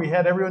summer we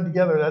had everyone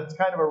together. That's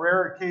kind of a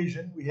rare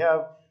occasion. We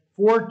have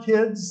 4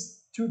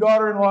 kids, 2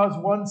 daughter-in-laws,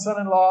 1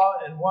 son-in-law,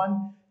 and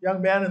 1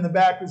 young man in the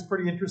back who's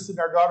pretty interested in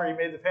our daughter. He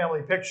made the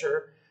family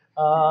picture.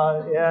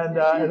 And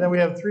then we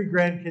have 3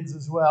 grandkids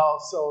as well.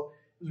 So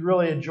it was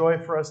really a joy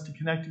for us to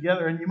connect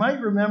together. And you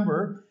might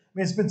remember, I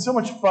mean, it's been so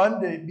much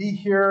fun to be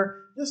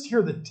here, just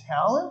hear the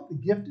talent, the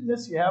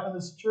giftedness you have in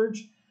this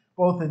church,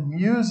 both in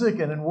music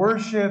and in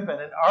worship and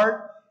in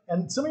art.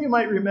 And some of you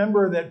might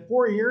remember that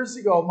 4 years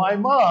ago, my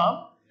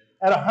mom,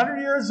 at 100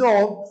 years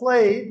old,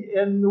 played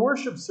in the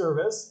worship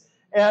service.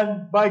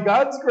 And by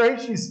God's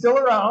grace, she's still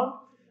around,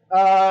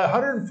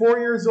 104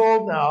 years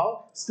old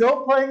now,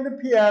 still playing the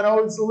piano.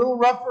 It's a little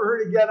rough for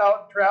her to get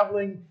out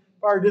traveling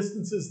far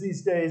distances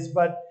these days,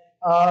 but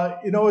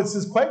it's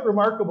just quite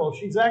remarkable.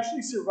 She's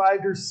actually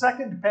survived her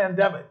 2nd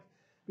pandemic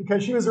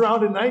because she was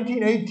around in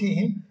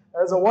 1918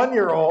 as a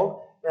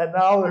 1-year-old, and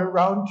now they're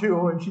around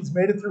 2, and she's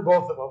made it through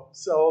both of them.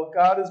 So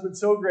God has been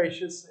so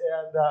gracious,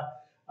 and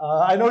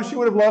I know she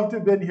would have loved to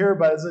have been here,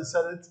 but as I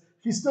said,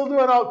 she's still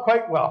doing out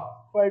quite well.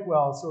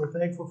 So we're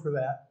thankful for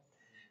that.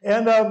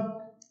 And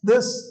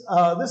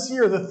this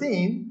year, the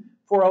theme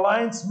for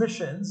Alliance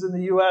Missions in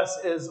the U.S.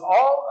 is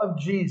All of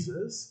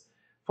Jesus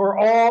for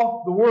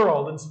All the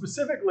World. And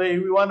specifically,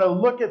 we want to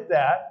look at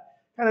that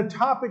kind of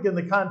topic in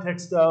the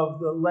context of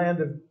the land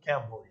of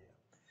Cambodia.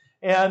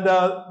 And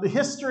the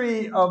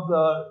history of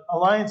the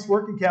Alliance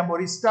work in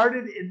Cambodia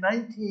started in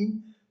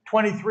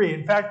 1923.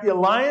 In fact, the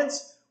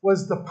Alliance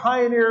was the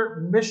pioneer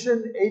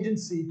mission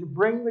agency to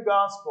bring the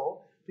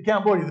gospel to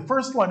Cambodia. The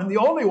first one and the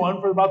only one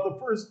for about the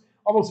first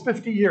almost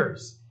 50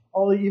 years.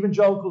 Only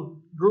evangelical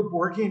group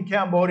working in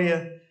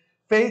Cambodia,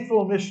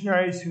 faithful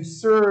missionaries who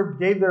served,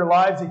 gave their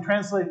lives. They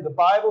translated the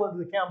Bible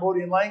into the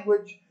Cambodian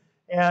language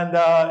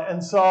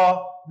and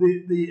saw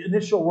the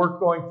initial work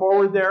going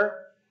forward there.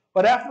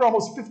 But after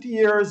almost 50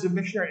 years of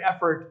missionary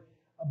effort,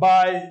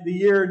 by the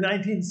year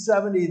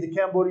 1970, the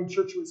Cambodian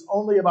church was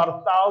only about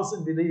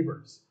 1,000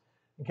 believers.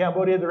 And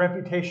Cambodia had the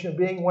reputation of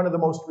being one of the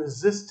most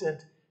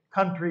resistant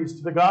countries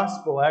to the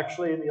gospel,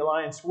 actually, in the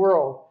Alliance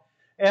world.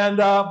 And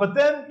but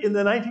then in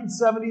the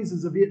 1970s,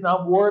 as the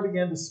Vietnam War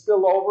began to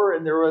spill over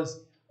and there was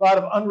a lot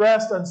of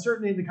unrest,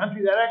 uncertainty in the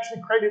country, that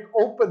actually created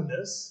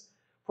openness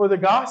for the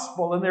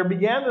gospel. And there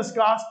began this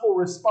gospel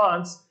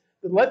response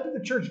that led to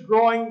the church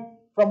growing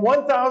from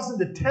 1,000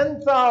 to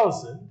 10,000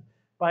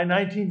 by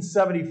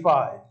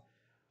 1975.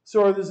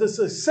 So there's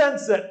this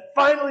sense that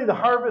finally the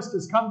harvest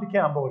has come to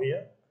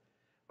Cambodia.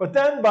 But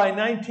then by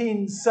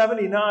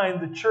 1979,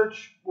 the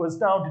church was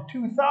down to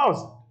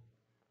 2,000.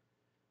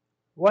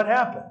 What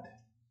happened?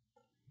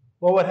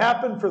 Well, what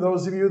happened, for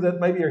those of you that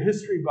maybe are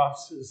history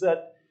buffs, is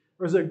that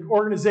there was an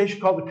organization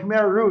called the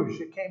Khmer Rouge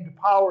that came to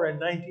power in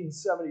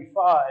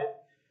 1975.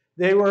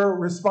 They were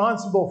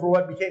responsible for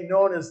what became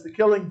known as the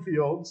killing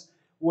fields,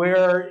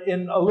 where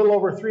in a little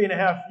over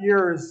 3.5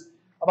 years,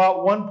 about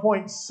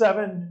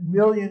 1.7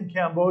 million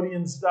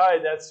Cambodians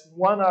died. That's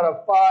 1 out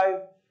of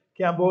 5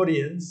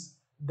 Cambodians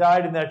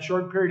died in that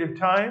short period of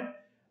time.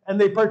 And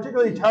they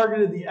particularly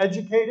targeted the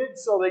educated,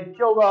 so they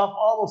killed off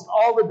almost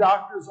all the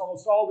doctors,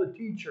 almost all the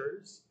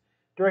teachers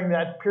during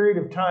that period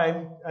of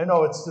time. I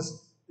know it's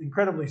just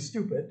incredibly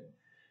stupid,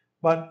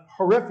 but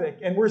horrific.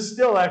 And we're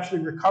still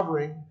actually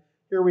recovering.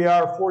 Here we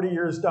are 40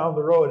 years down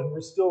the road, and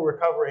we're still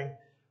recovering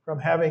from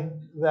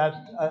having that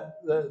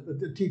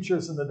the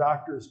teachers and the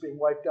doctors being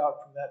wiped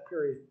out from that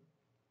period.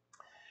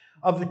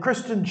 Of the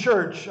Christian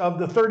church, of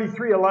the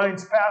 33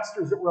 Alliance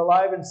pastors that were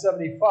alive in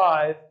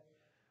 75,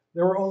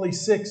 there were only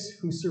 6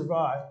 who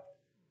survived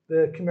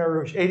the Khmer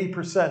Rouge.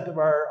 80% of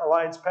our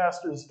Alliance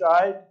pastors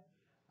died,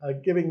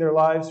 giving their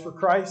lives for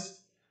Christ.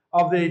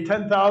 Of the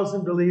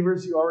 10,000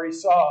 believers you already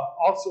saw,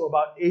 also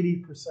about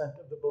 80%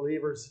 of the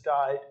believers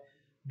died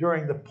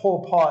during the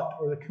Pol Pot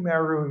or the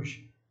Khmer Rouge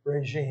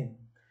regime.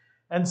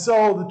 And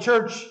so the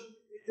church,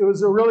 it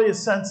was really a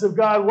sense of,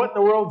 God, what in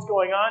the world's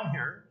going on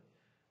here?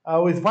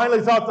 We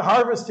finally thought the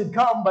harvest had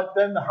come, but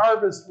then the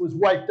harvest was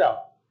wiped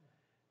out.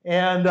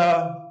 And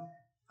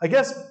I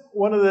guess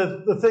one of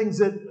the things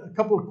that a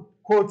couple of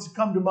quotes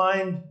come to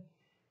mind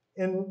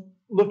in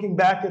looking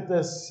back at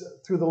this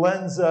through the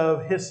lens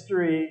of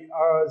history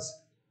are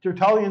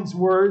Tertullian's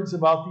words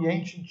about the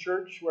ancient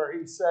church, where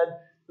he said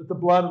that the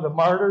blood of the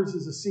martyrs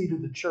is the seed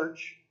of the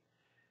church.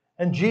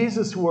 And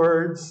Jesus'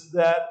 words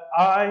that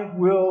I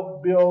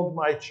will build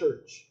my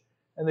church,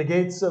 and the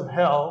gates of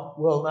hell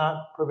will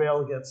not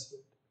prevail against it.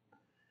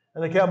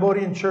 And the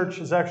Cambodian church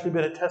has actually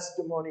been a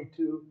testimony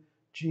to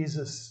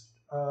Jesus'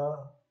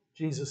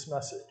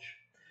 message.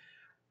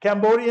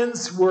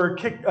 Cambodians were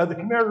kicked, the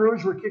Khmer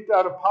Rouge were kicked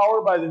out of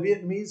power by the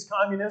Vietnamese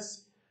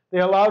communists. They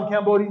allowed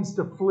Cambodians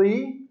to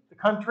flee the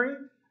country,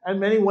 and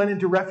many went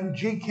into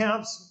refugee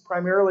camps,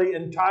 primarily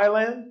in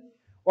Thailand.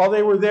 While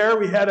they were there,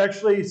 we had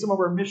actually some of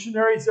our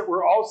missionaries that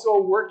were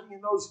also working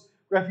in those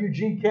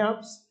refugee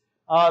camps.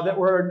 that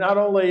were not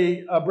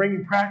only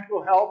bringing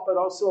practical help, but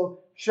also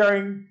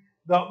sharing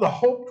the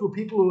hope to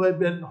people who had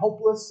been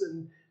hopeless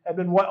and had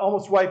been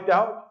almost wiped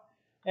out.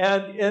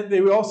 And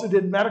they also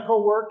did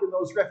medical work in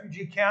those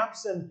refugee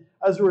camps. And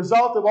as a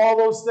result of all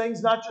those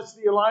things, not just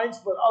the Alliance,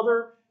 but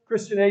other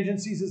Christian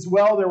agencies as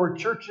well, there were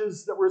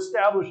churches that were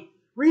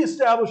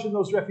reestablished in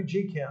those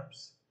refugee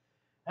camps.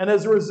 And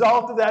as a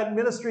result of that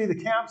ministry, the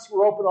camps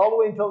were open all the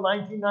way until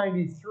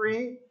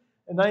 1993.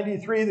 In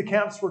 93, the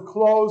camps were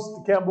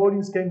closed. The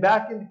Cambodians came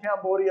back into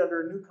Cambodia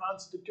under a new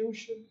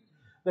constitution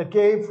that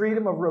gave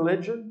freedom of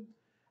religion.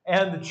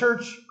 And the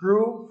church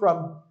grew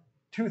from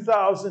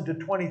 2,000 to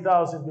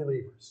 20,000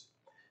 believers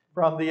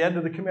from the end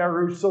of the Khmer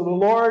Rouge. So the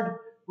Lord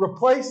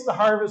replaced the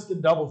harvest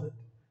and doubled it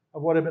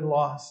of what had been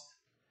lost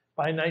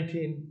by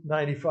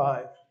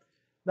 1995.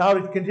 Now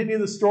to continue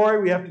the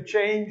story, we have to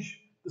change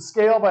the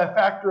scale by a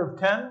factor of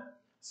 10.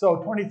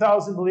 So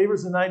 20,000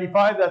 believers in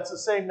 95, that's the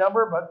same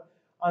number, but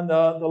on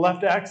the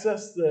left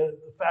axis, the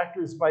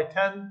factor is by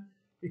 10,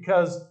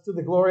 because to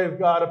the glory of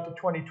God, up to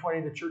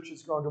 2020, the church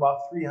has grown to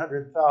about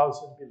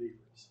 300,000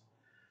 believers.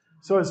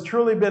 So it's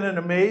truly been an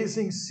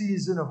amazing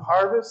season of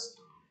harvest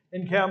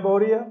in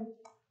Cambodia.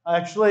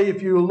 Actually,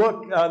 if you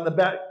look on the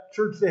back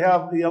church, they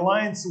have the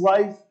Alliance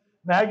Life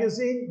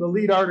magazine. The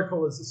lead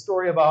article is a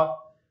story about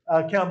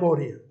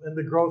Cambodia and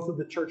the growth of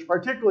the church,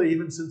 particularly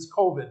even since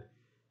COVID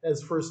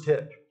has first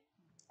hit.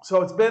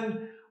 So it's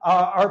been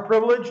our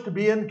privilege to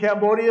be in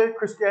Cambodia.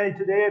 Christianity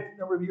Today, a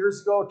number of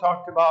years ago,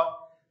 talked about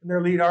in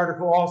their lead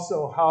article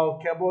also how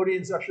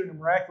Cambodians ushered in a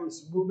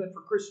miraculous movement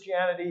for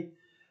Christianity.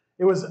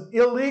 It was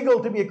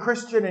illegal to be a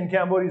Christian in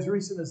Cambodia as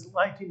recent as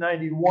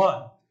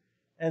 1991.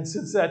 And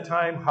since that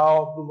time,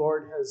 how the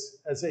Lord has,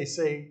 as they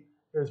say,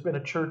 there's been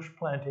a church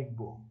planting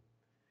boom.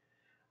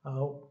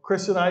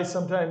 Chris and I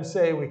sometimes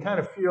say we kind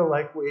of feel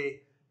like we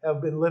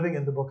have been living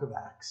in the book of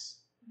Acts.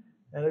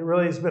 And it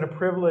really has been a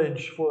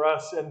privilege for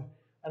us. And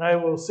I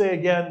will say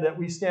again that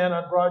we stand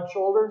on broad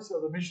shoulders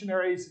of the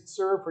missionaries that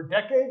served for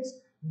decades,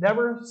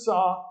 never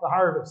saw the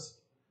harvest,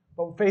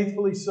 but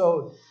faithfully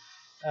sowed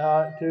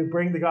to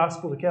bring the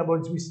gospel to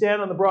Cambodians. We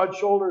stand on the broad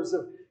shoulders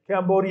of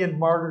Cambodian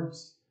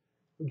martyrs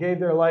who gave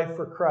their life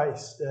for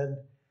Christ.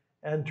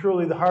 And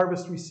truly the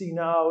harvest we see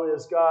now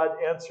is God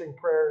answering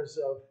prayers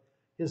of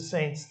his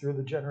saints through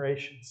the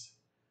generations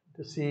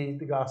to see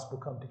the gospel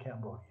come to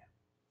Cambodia.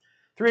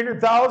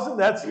 300,000,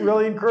 that's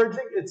really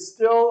encouraging. It's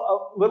still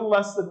a little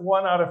less than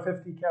 1 out of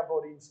 50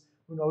 Cambodians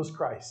who knows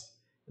Christ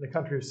in a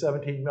country of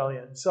 17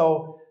 million.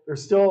 So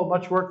there's still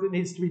much work that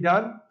needs to be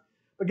done.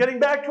 But getting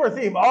back to our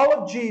theme, all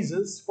of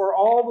Jesus for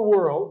all the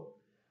world,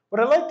 what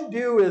I'd like to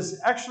do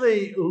is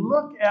actually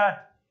look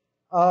at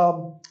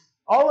all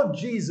of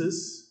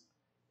Jesus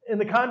in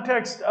the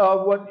context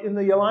of what in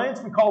the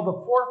Alliance we call the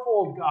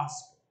fourfold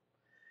gospel.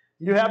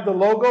 You have the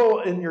logo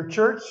in your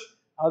church.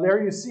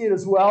 There you see it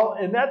as well.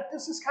 And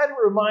this is kind of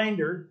a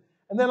reminder.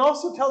 And then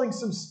also telling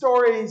some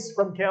stories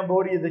from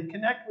Cambodia that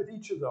connect with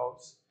each of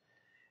those.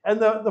 And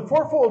the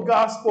fourfold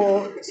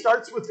gospel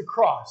starts with the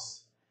cross.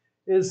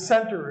 Is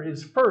center,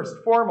 is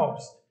first,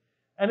 foremost.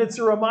 And it's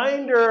a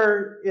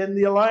reminder in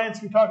the Alliance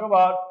we talk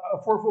about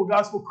a fourfold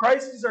gospel.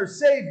 Christ is our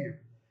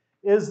Savior,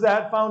 is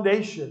that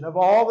foundation of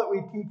all that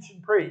we teach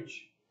and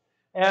preach.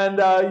 And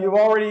you've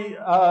already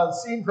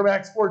seen from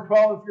Acts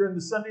 4:12 if you're in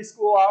the Sunday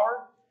school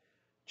hour.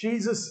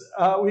 Jesus,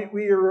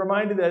 we are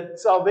reminded that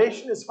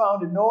salvation is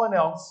found in no one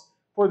else,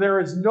 for there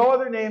is no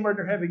other name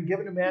under heaven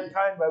given to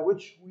mankind by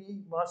which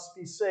we must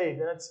be saved.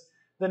 And that's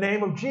the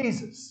name of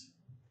Jesus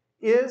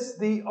is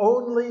the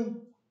only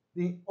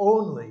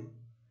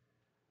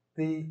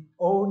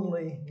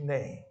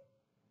name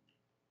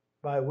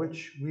by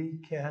which we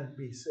can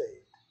be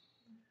saved.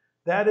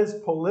 That is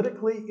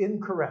politically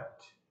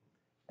incorrect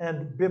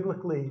and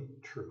biblically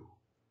true.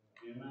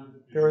 Amen.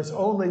 There is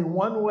only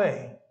one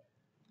way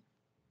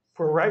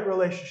for a right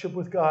relationship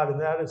with God,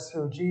 and that is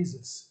through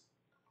Jesus.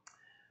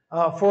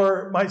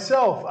 For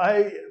myself,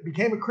 I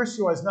became a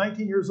Christian when I was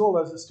 19 years old.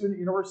 I was a student at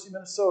University of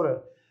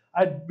Minnesota.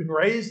 I'd been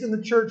raised in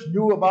the church,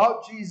 knew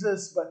about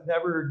Jesus, but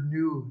never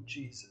knew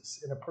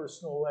Jesus in a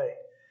personal way.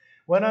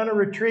 Went on a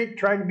retreat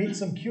trying to meet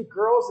some cute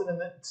girls, and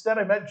instead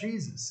I met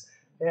Jesus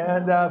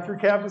and through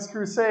Campus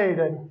Crusade.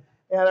 And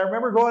I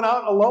remember going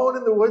out alone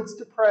in the woods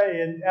to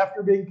pray, and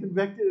after being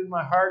convicted in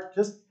my heart,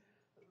 just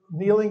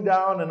kneeling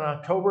down an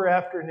October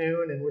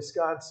afternoon in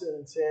Wisconsin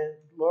and saying,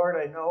 Lord,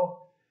 I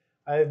know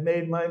I have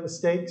made my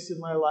mistakes in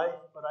my life,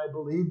 but I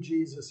believe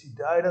Jesus. He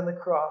died on the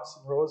cross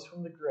and rose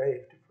from the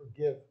grave to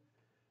forgive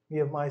me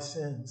of my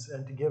sins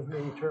and to give me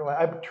eternal life.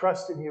 I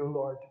trust in you,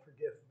 Lord, to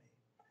forgive me.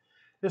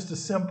 Just a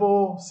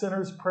simple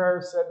sinner's prayer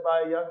said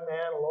by a young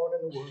man alone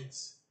in the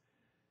woods.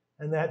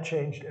 And that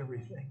changed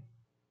everything.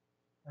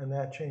 And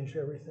that changed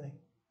everything.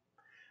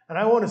 And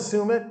I won't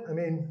assume it. I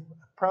mean,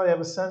 I probably have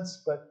a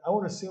sense, but I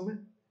won't assume it.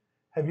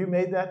 Have you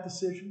made that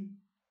decision?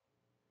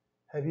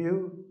 Have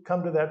you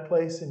come to that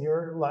place in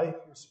your life,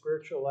 your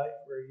spiritual life,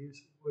 where you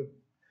would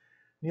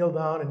kneel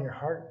down in your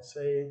heart and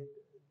say,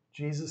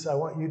 Jesus, I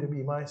want you to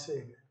be my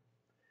Savior?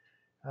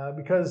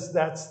 Because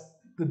that's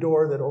the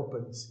door that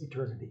opens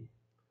eternity.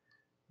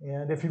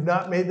 And if you've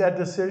not made that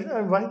decision, I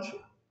invite you.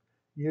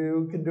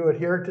 You can do it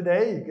here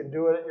today. You can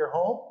do it at your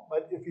home.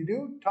 But if you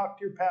do, talk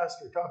to your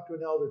pastor, talk to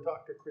an elder,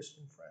 talk to a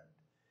Christian friend.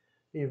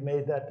 You've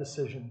made that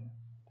decision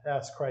to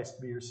ask Christ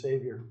to be your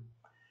Savior.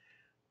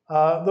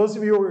 Those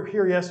of you who were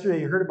here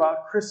yesterday, you heard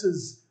about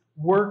Chris's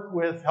work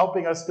with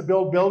helping us to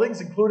build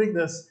buildings, including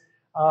this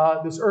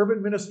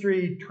urban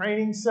ministry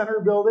training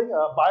center building,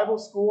 a Bible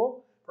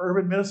school for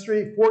urban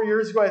ministry. 4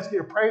 years ago, I asked you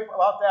to pray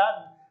about that.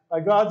 And by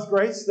God's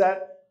grace,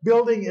 that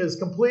building is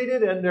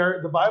completed and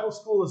the Bible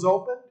school is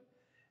open.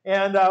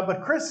 And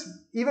but Chris,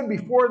 even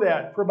before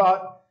that, for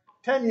about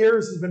 10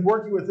 years, has been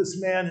working with this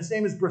man. His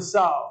name is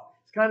Brasal.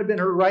 He's kind of been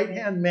her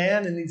right-hand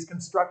man in these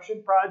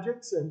construction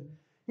projects. And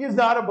he is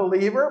not a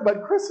believer,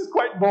 but Chris is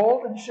quite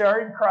bold in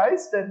sharing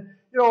Christ. And,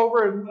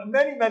 over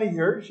many, many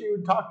years, she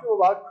would talk to him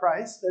about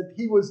Christ, that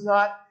he was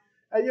not,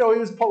 he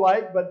was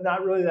polite, but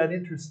not really that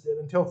interested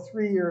until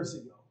 3 years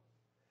ago.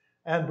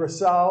 And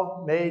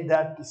Brasal made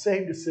the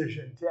same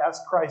decision to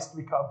ask Christ to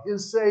become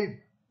his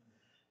Savior.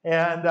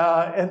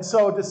 And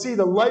so to see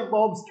the light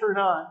bulbs turn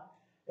on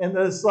in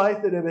this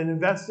life that have been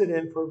invested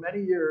in for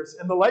many years,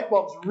 and the light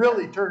bulbs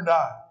really turned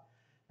on.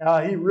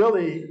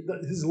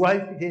 His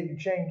life began to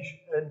change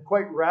in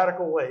quite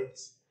radical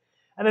ways.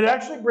 And it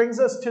actually brings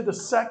us to the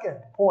second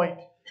point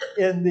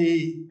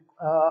in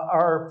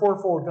our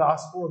fourfold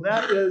gospel, and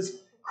that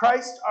is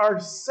Christ our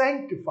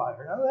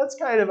sanctifier. Now that's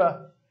kind of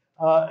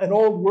an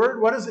old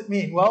word. What does it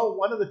mean? Well,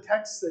 one of the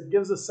texts that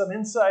gives us some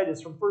insight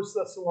is from 1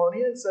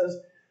 Thessalonians. It says,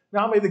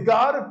 "Now may the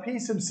God of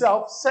peace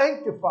himself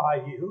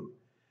sanctify you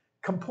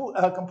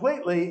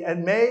completely,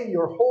 and may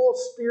your whole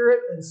spirit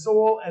and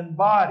soul and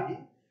body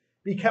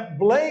be kept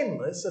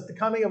blameless at the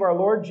coming of our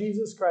Lord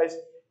Jesus Christ.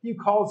 He who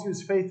calls you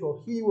is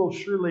faithful. He will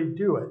surely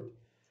do it."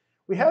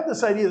 We have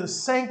this idea that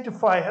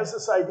sanctify has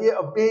this idea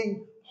of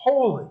being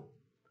holy,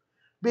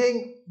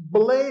 being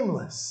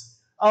blameless,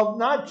 of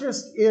not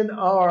just in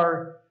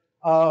our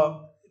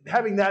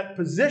having that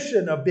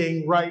position of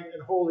being right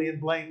and holy and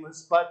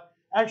blameless, but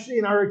actually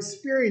in our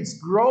experience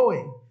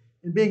growing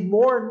and being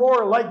more and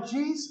more like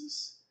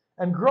Jesus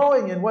and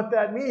growing in what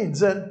that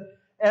means.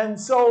 And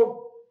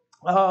so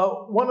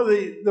one of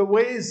the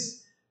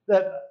ways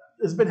that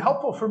has been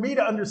helpful for me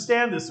to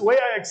understand this, the way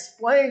I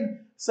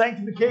explain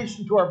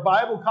sanctification to our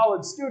Bible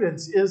college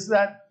students is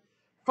that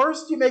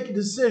first you make a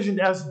decision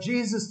to ask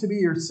Jesus to be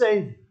your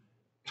Savior.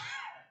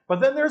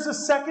 But then there's a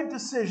second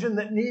decision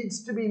that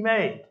needs to be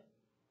made.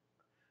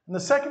 And the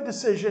second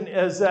decision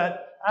is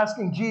that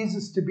asking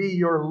Jesus to be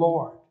your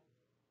Lord.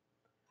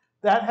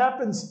 That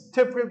happens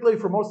typically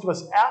for most of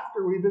us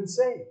after we've been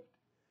saved.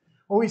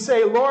 When we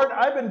say, "Lord,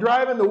 I've been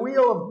driving the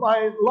wheel of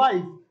my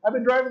life. I've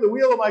been driving the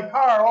wheel of my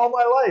car all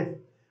my life.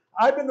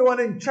 I've been the one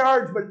in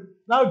charge, but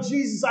now,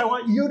 Jesus, I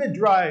want you to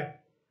drive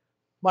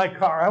my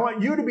car. I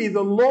want you to be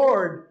the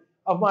Lord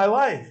of my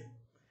life."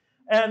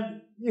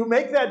 And you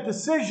make that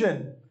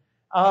decision,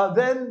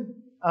 and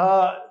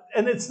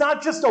it's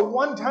not just a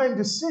one-time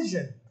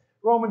decision.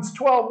 Romans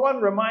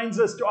 12:1 reminds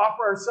us to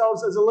offer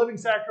ourselves as a living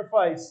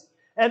sacrifice.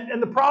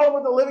 And the problem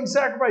with the living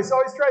sacrifice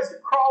always tries to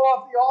crawl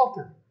off the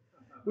altar.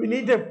 We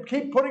need to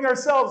keep putting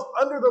ourselves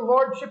under the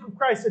lordship of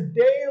Christ, a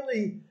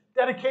daily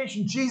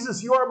dedication.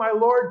 Jesus, you are my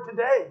Lord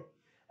today.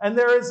 And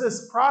there is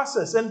this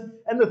process. And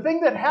the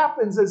thing that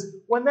happens is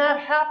when that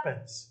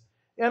happens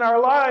in our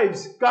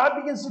lives, God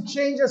begins to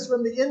change us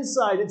from the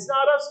inside. It's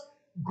not us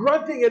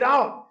grunting it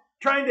out,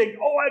 trying to,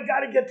 I got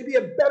to get to be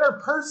a better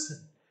person.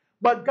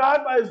 But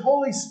God, by his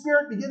Holy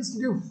Spirit, begins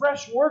to do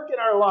fresh work in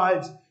our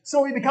lives.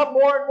 So we become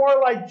more and more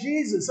like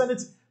Jesus. And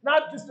it's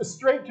not just a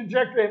straight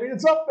trajectory. I mean,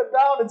 it's up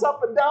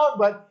and down.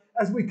 But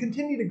as we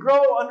continue to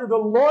grow under the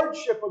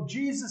lordship of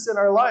Jesus in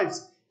our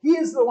lives, he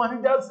is the one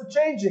who does the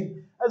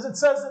changing. As it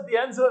says at the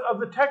end of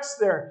the text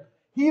there,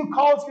 he who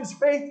calls you is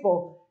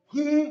faithful.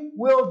 He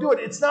will do it.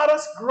 It's not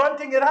us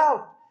grunting it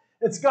out.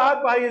 It's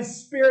God by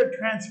his Spirit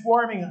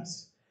transforming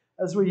us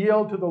as we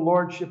yield to the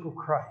lordship of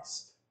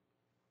Christ.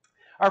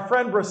 Our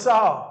friend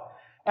Brasal,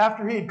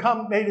 after he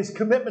had made his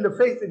commitment of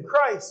faith in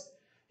Christ,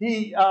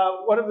 he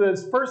wanted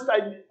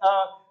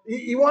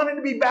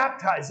to be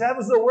baptized. That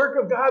was the work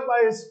of God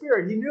by his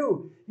Spirit. He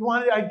knew he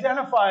wanted to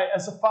identify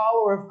as a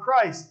follower of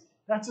Christ.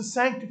 That's a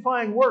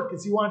sanctifying work,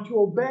 as you want to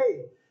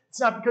obey. It's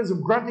not because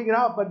of grunting it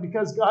out, but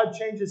because God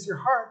changes your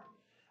heart.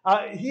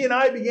 He and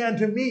I began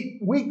to meet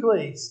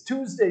weekly,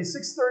 Tuesdays,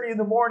 6:30 in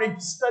the morning,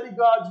 to study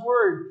God's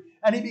Word.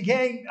 And he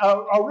became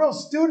a real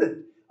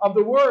student of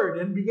the Word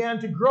and began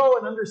to grow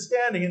in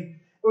understanding. And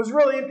it was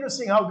really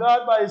interesting how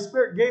God, by his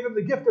Spirit, gave him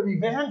the gift of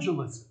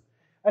evangelism.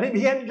 And he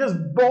began to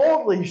just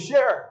boldly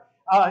share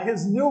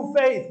his new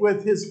faith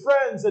with his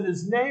friends and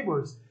his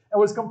neighbors, and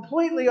was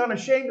completely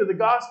unashamed of the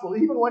gospel,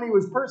 even when he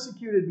was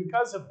persecuted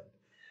because of it.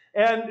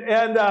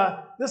 And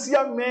this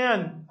young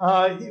man,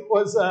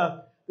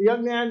 the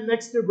young man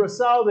next to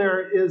Brasal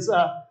there is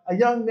a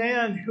young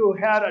man who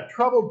had a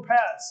troubled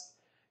past.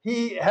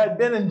 He had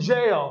been in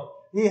jail.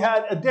 He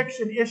had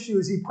addiction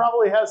issues. He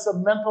probably has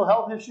some mental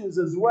health issues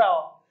as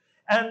well.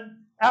 And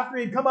after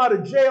he'd come out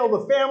of jail,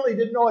 the family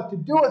didn't know what to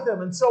do with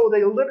him, and so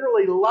they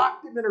literally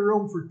locked him in a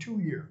room for 2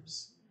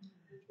 years.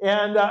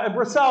 And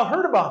Brasal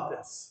heard about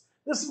this.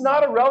 This is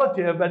not a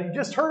relative, but he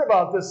just heard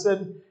about this.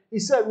 And he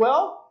said,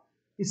 well,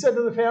 he said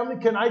to the family,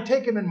 can I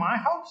take him in my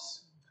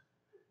house?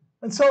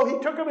 And so he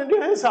took him into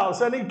his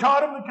house, and he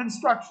taught him the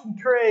construction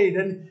trade,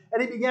 and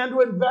he began to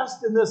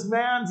invest in this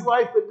man's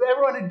life that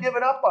everyone had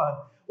given up on.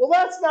 Well,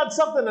 that's not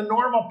something a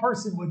normal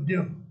person would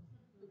do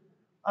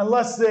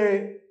unless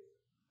they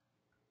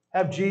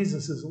have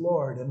Jesus as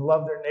Lord and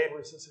love their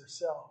neighbors as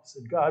themselves.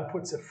 And God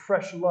puts a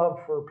fresh love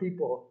for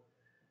people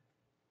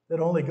that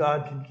only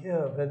God can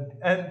give.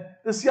 And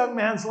this young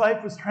man's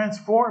life was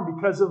transformed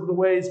because of the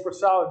ways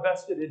Brasal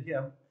invested in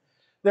him.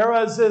 There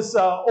was this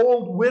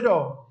old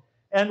widow.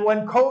 And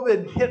when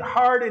COVID hit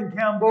hard in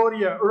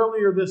Cambodia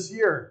earlier this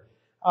year,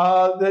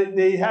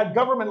 they had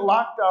government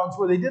lockdowns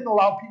where they didn't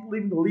allow people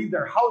even to leave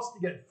their house to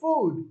get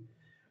food.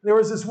 There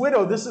was this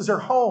widow, this is her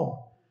home.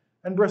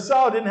 And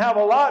Brasal didn't have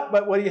a lot,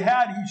 but what he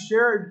had, he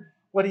shared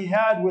what he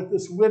had with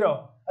this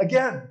widow.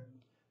 Again,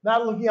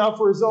 not looking out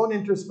for his own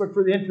interests, but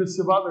for the interests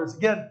of others.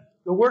 Again,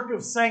 the work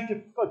of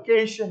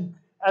sanctification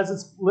as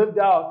it's lived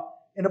out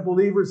in a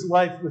believer's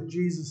life with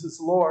Jesus as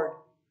Lord.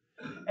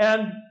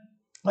 And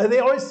they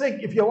always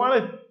think if you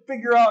want to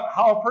figure out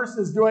how a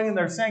person is doing in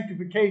their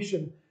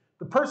sanctification,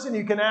 the person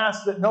you can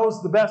ask that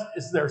knows the best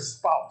is their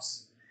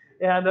spouse.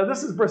 And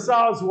this is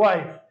Brasal's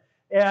wife.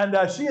 And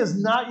she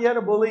is not yet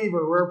a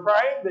believer. We're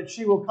praying that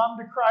she will come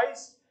to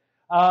Christ.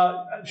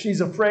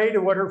 She's afraid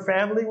of what her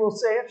family will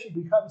say if she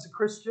becomes a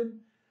Christian.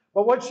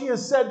 But what she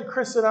has said to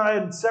Chris and I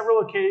on several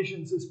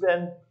occasions has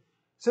been,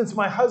 since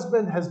my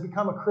husband has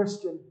become a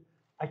Christian,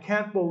 I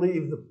can't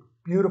believe the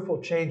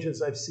beautiful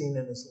changes I've seen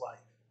in his life.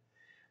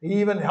 He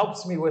even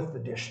helps me with the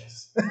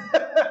dishes.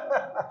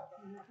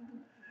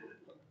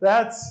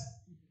 That's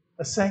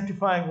a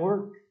sanctifying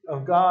work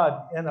of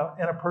God in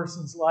a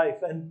person's life.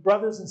 And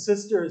brothers and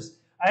sisters,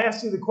 I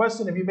ask you the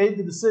question, have you made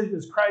the decision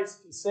as Christ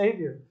as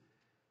Savior?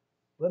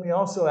 Let me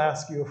also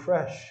ask you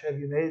afresh, have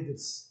you made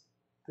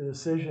the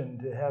decision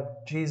to have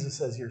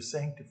Jesus as your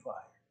sanctifier?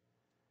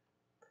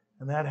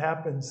 And that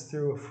happens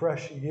through a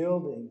fresh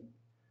yielding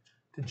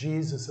to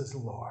Jesus as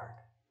Lord.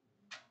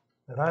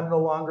 That I'm no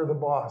longer the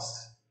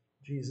boss.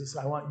 Jesus,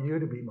 I want you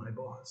to be my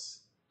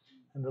boss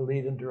and to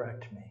lead and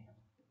direct me.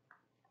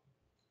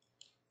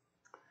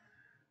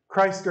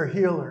 Christ our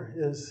healer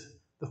is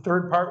the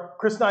third part.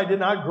 Chris and I did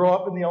not grow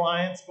up in the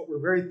Alliance, but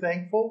we're very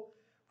thankful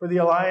for the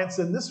Alliance.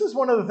 And this was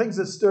one of the things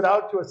that stood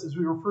out to us as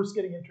we were first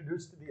getting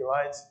introduced to the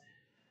Alliance,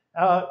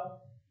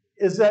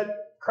 is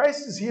that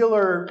Christ is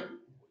healer.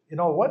 You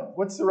know,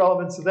 what's the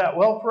relevance of that?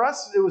 Well, for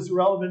us, it was the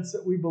relevance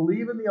that we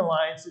believe in the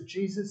Alliance, that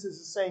Jesus is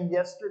the same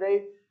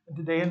yesterday and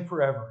today and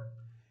forever.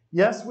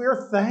 Yes, we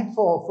are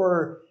thankful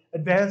for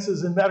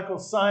advances in medical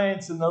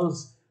science and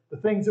the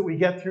things that we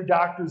get through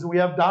doctors. And we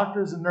have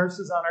doctors and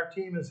nurses on our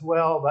team as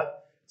well.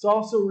 But it's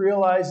also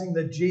realizing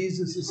that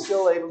Jesus is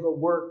still able to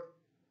work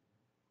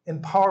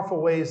in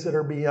powerful ways that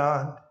are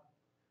beyond,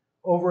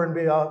 over and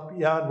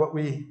beyond what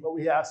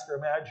we ask or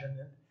imagine.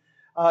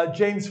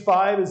 James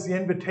 5 is the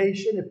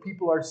invitation. If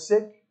people are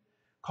sick,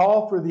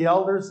 call for the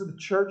elders of the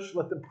church.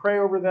 Let them pray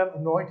over them,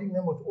 anointing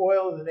them with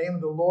oil in the name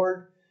of the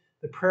Lord.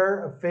 The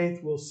prayer of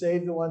faith will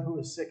save the one who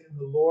is sick, and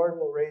the Lord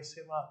will raise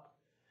him up.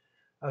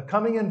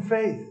 Coming in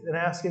faith and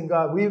asking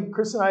God.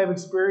 Chris and I have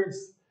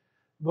experienced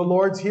the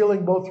Lord's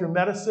healing both through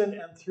medicine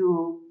and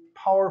through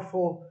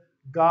powerful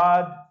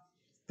God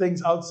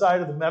things outside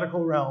of the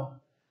medical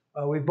realm.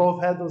 We've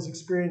both had those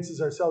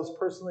experiences ourselves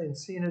personally and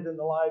seen it in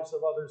the lives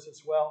of others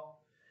as well.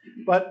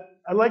 But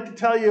I'd like to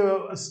tell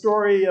you a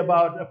story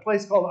about a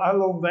place called An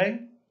Long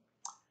Vang.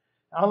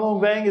 An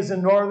Long Vang is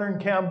in northern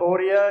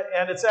Cambodia,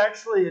 and it's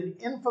actually an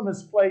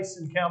infamous place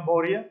in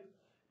Cambodia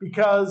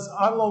because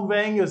An Long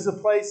Vang is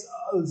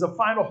the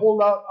final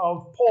holdout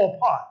of Pol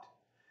Pot.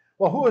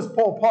 Well, who is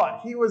Pol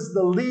Pot? He was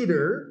the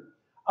leader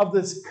of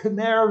this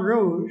Khmer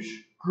Rouge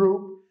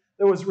group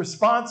that was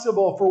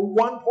responsible for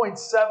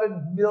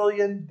 1.7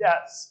 million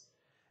deaths.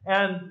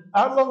 And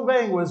An Long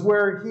Vang was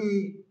where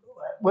he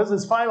was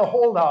his final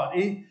holdout.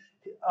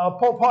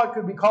 Pol Pot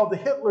could be called the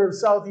Hitler of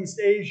Southeast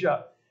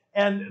Asia.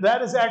 And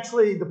that is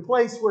actually the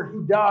place where he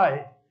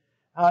died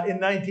in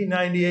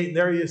 1998. And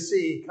there you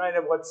see kind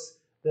of what's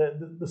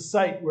the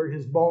site where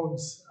his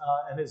bones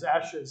and his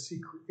ashes,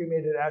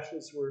 cremated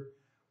ashes,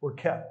 were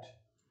kept.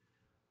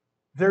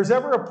 If there's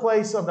ever a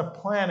place on the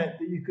planet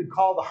that you could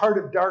call the heart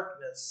of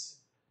darkness,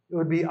 it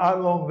would be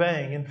An Long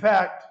Vang. In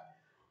fact,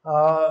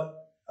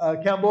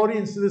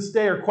 Cambodians to this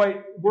day are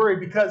quite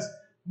worried because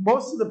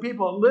most of the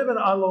people that live in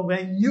An Long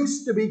Vang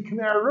used to be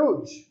Khmer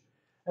Rouge.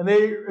 And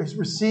they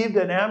received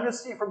an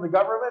amnesty from the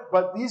government,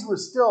 but these were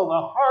still the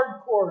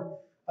hardcore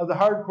of the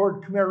hardcore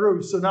Khmer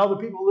Rouge. So now the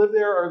people who live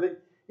there are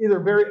either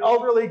very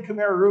elderly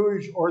Khmer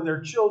Rouge or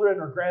their children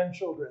or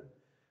grandchildren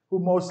who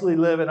mostly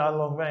live in An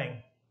Long Vang.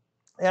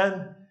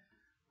 And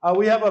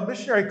we have a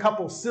missionary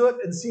couple,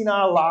 Suet and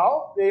Sina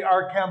Lau. They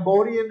are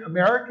Cambodian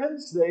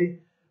Americans. They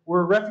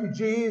were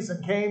refugees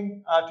and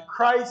came to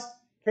Christ,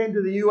 came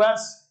to the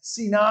U.S.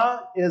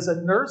 Sina is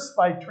a nurse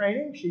by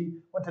training. She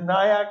went to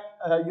Nyack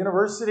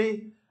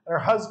University Her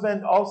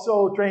husband,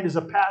 also trained as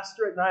a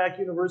pastor at Nyack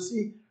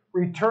University,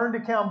 returned to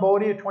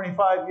Cambodia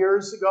 25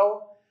 years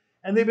ago.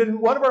 And they've been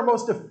one of our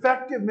most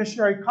effective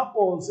missionary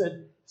couples at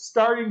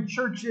starting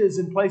churches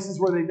in places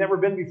where they've never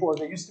been before.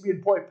 They used to be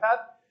in Poi Phet,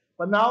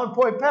 but now in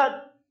Poi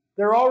Phet,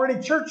 there are already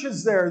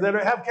churches there that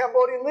have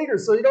Cambodian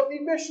leaders, so they don't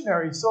need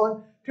missionaries. So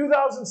in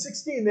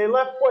 2016, they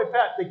left Poi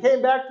Phet. They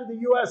came back to the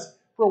U.S.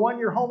 for a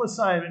one-year home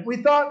assignment. We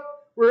thought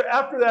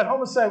after that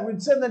home assignment,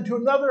 we'd send them to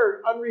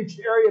another unreached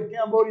area of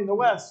Cambodia in the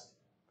West.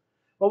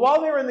 But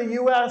while they were in the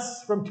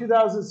U.S. from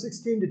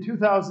 2016 to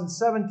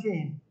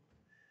 2017,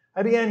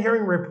 I began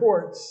hearing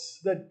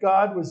reports that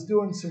God was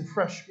doing some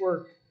fresh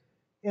work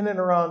in and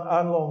around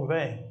An Long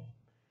Vang.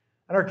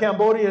 And our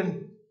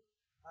Cambodian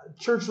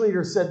church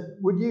leader said,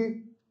 would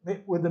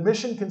the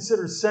mission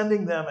consider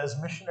sending them as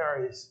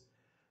missionaries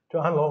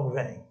to An Long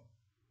Vang?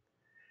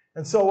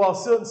 And so while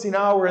Silt and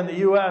Sinao were in the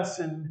U.S.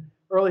 in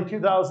early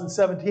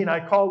 2017,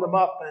 I called them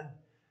up and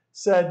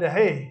said,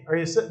 hey, are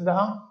you sitting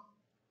down?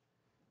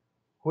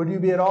 Would you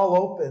be at all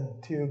open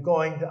to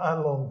going to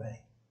An Long Vang?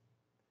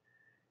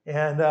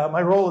 And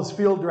my role as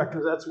field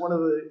director, that's one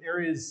of the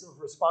areas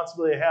of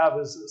responsibility I have,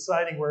 is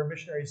assigning where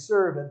missionaries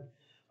serve.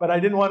 But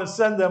I didn't want to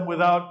send them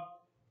without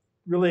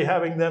really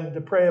having them to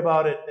pray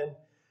about it. And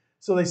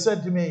so they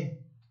said to me,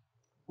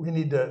 we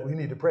need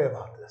to pray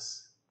about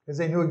this. Because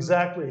they knew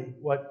exactly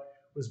what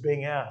was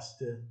being asked,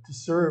 to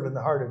serve in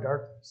the heart of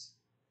darkness.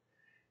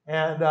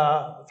 And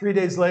 3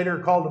 days later,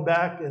 called them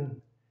back,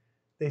 and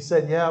they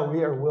said, yeah,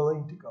 we are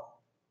willing to go.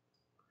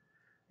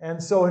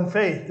 And so in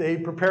faith, they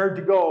prepared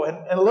to go.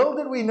 And little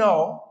did we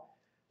know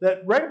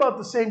that right about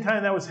the same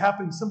time that was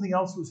happening, something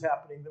else was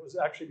happening that was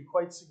actually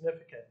quite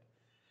significant.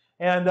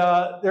 And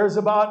there's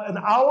about an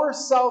hour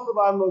south of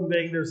An Long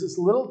Vang, there's this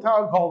little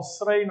town called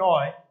Srei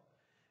Noi.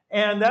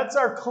 And that's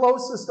our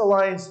closest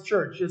Alliance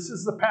church. This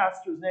is the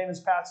pastor. His name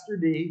is Pastor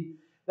D.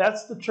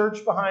 That's the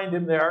church behind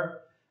him there.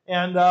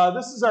 And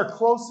this is our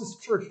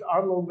closest church to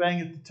An Long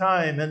Vang at the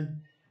time.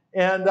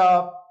 And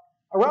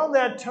around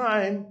that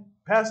time,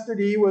 Pastor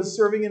D was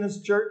serving in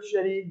his church,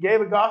 and he gave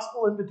a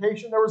gospel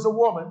invitation. There was a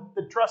woman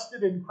that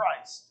trusted in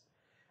Christ.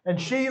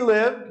 And she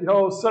lived,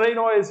 Srei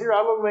Noi is here,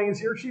 An Long Vang is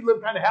here. She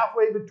lived kind of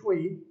halfway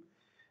between.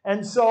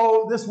 And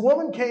so this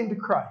woman came to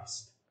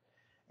Christ.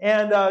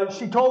 And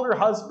she told her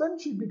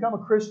husband she'd become a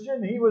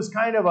Christian. He was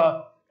kind of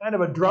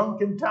a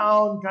drunk in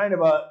town,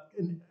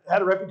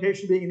 had a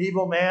reputation of being an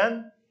evil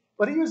man.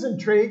 But he was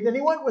intrigued, and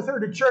he went with her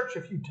to church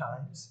a few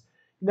times.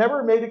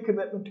 Never made a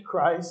commitment to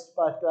Christ,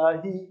 but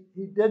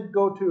he did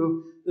go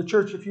to the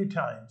church a few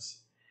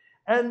times.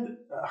 And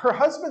her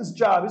husband's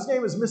job, his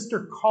name is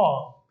Mr.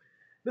 Kong.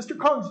 Mr.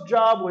 Kong's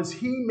job was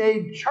he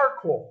made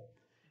charcoal.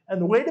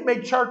 And the way to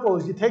make charcoal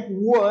is you take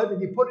wood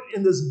and you put it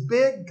in this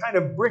big kind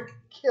of brick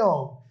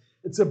kiln.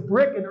 It's a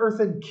brick and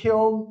earthen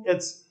kiln.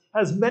 It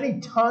has many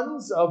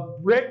tons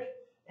of brick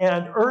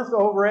and earth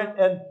over it.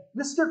 And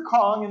Mr.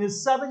 Kong and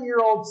his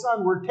 7-year-old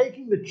son were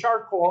taking the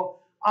charcoal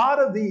out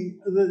of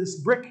this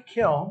brick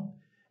kiln.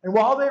 And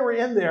while they were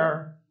in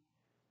there,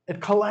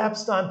 it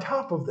collapsed on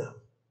top of them.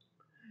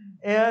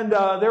 And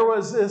there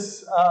was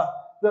this,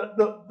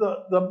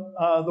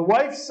 the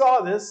wife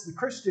saw this, the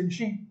Christian,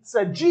 she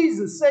said,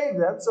 Jesus, save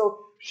them. So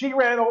she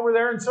ran over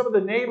there, and some of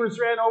the neighbors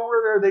ran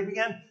over there. They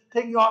began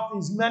taking off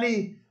these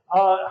many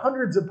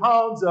hundreds of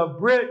pounds of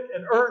brick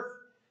and earth.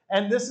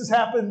 And this has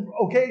happened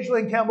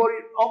occasionally in Cambodia.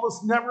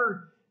 Almost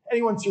never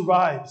anyone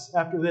survives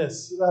after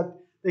this.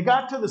 They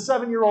got to the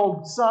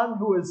 7-year-old son,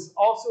 who was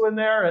also in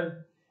there, and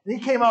he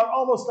came out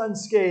almost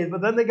unscathed. But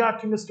then they got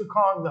to Mr.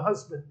 Kong, the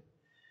husband.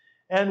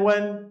 And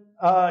when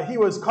he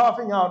was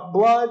coughing out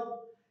blood,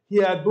 he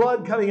had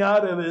blood coming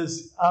out of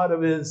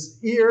his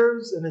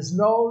ears and his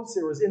nose.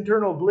 There was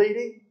internal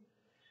bleeding.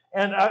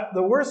 And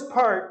the worst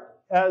part,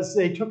 as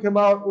they took him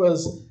out,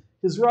 was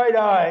his right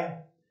eye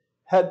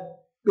had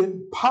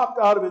been popped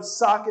out of its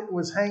socket and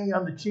was hanging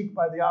on the cheek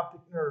by the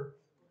optic nerve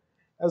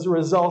as a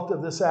result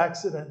of this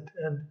accident.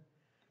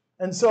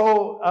 And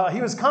so he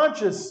was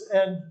conscious,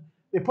 and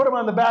they put him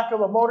on the back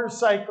of a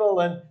motorcycle,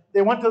 and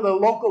they went to the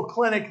local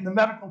clinic, and the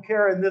medical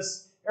care in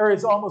this area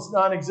is almost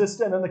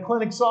non-existent. And the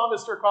clinic saw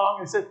Mr. Kong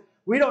and said,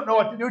 we don't know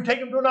what to do, take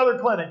him to another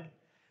clinic.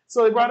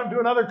 So they brought him to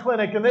another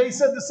clinic, and they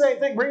said the same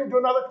thing, bring him to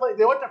another clinic.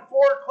 They went to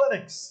 4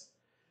 clinics,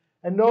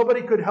 and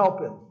nobody could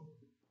help him.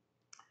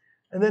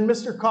 And then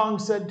Mr. Kong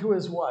said to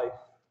his wife,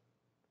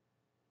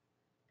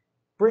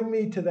 bring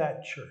me to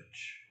that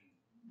church.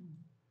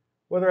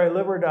 Whether I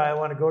live or die, I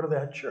want to go to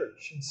that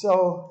church. And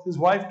so his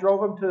wife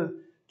drove him to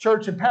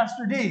church, and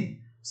Pastor D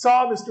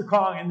saw Mr.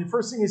 Kong, and the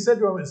first thing he said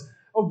to him is,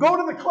 oh, go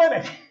to the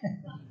clinic.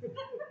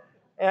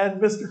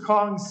 And Mr.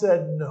 Kong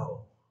said,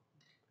 no.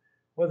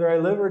 Whether I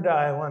live or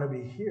die, I want to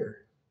be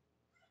here.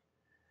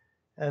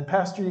 And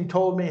Pastor D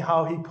told me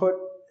how he put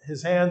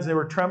his hands, they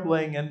were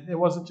trembling, and it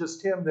wasn't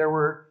just him. There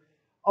were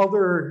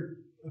other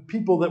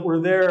people that were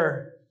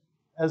there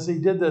as he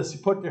did this. He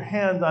put their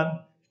hand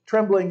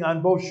trembling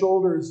on both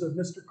shoulders of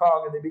Mr.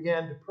 Kong, and they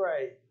began to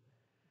pray.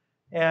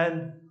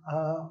 And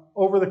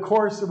over the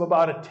course of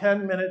about a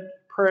 10-minute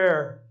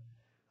prayer,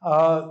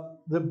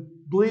 the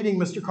bleeding,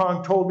 Mr.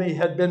 Kong told me,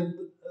 had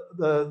been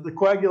the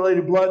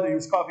coagulated blood that he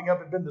was coughing up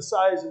had been the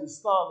size of his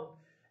thumb.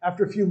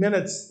 After a few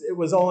minutes, it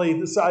was only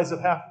the size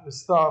of half of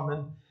his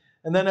thumb.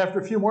 And then after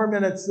a few more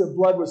minutes, the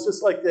blood was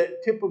just like the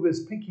tip of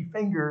his pinky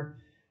finger.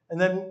 And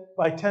then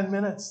by 10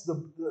 minutes,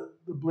 the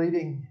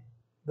bleeding,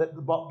 the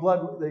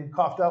blood that he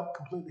coughed up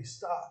completely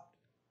stopped.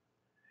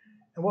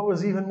 And what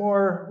was even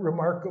more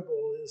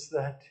remarkable is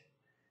that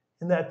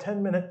in that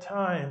 10-minute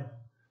time,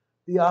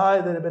 the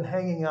eye that had been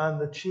hanging on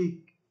the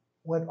cheek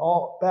went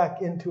all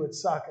back into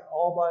its socket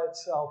all by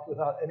itself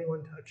without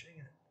anyone touching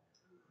it.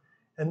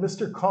 And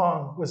Mr.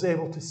 Kong was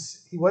able to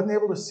see. He wasn't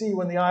able to see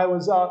when the eye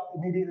was up.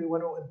 Immediately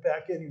when it went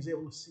back in, he was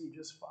able to see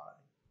just fine.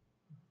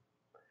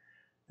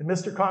 And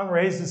Mr. Kong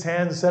raised his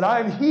hands and said,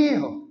 "I'm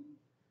healed."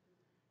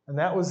 And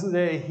that was the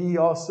day he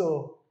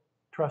also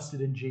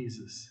trusted in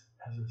Jesus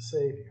as a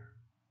Savior.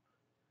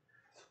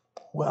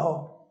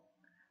 Well,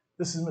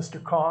 this is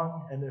Mr.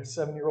 Kong and their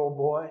 7-year-old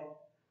boy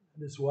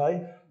and his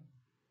wife.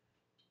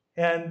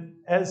 And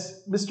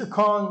as Mr.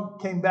 Kong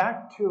came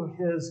back to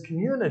his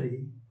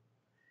community,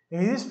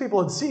 and these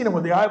people had seen him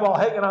with the eyeball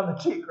hanging on the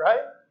cheek,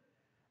 right?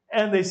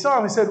 And they saw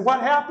him. They said,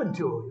 "What happened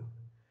to you?"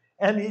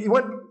 And he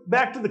went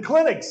back to the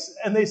clinics,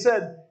 and they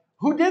said,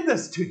 "Who did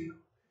this to you?"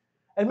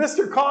 And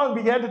Mr. Kong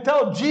began to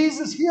tell,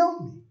 "Jesus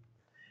healed me."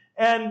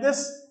 And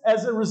this,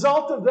 as a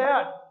result of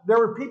that, there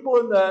were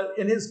people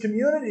in his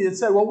community that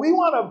said, "Well, we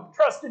want to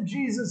trust in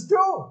Jesus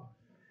too."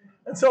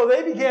 And so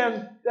they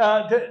began,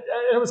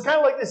 it was kind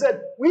of like they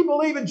said, "We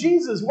believe in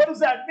Jesus. What does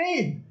that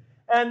mean?"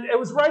 And it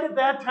was right at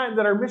that time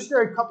that our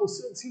missionary couple,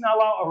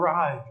 Sinaloa,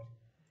 arrived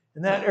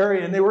in that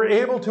area. And they were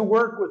able to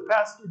work with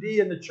Pastor D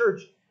and the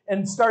church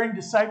and starting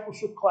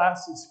discipleship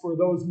classes for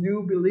those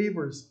new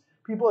believers.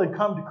 People had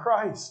come to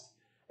Christ.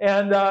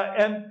 And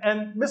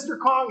Mr.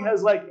 Kong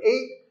has like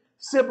 8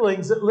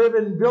 siblings that live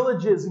in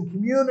villages and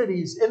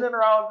communities in and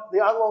around the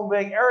An Long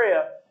Veng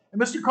area. And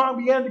Mr. Kong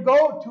began to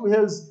go to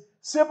his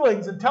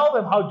siblings and tell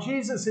them how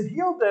Jesus had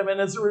healed them.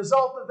 And as a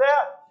result of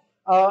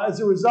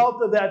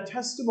that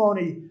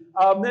testimony,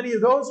 many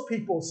of those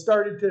people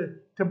started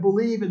to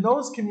believe in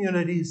those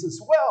communities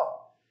as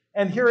well.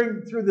 And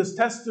hearing through this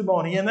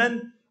testimony. And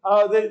then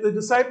the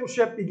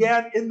discipleship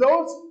began in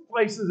those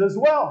places as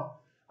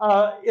well.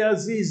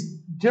 As these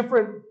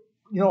different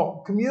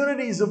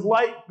communities of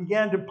light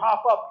began to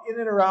pop up in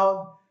and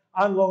around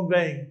An Long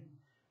Veng.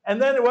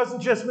 And then it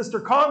wasn't just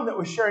Mr. Kong that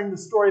was sharing the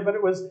story, but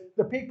it was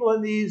the people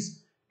in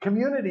these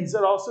communities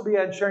that also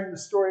began sharing the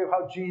story of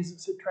how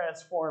Jesus had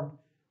transformed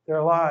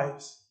their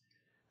lives.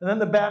 And then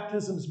the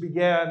baptisms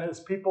began as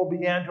people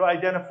began to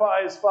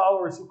identify as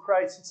followers of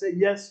Christ and say,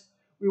 "Yes,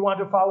 we want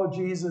to follow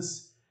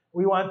Jesus.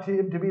 We want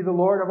Him to be the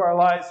Lord of our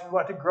lives. We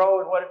want to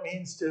grow in what it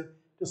means to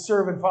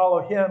serve and follow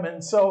Him."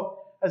 And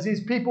so as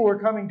these people were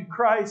coming to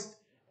Christ,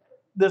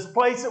 this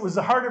place that was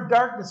the heart of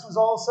darkness was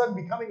all of a sudden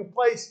becoming a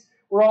place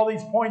where all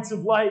these points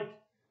of light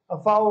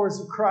of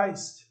followers of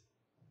Christ.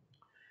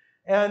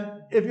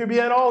 And if you'd be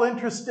at all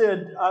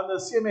interested, on the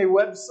CMA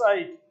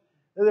website,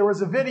 there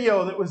was a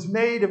video that was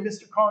made of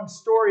Mr. Kong's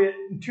story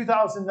in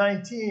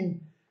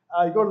 2019.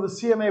 You go to the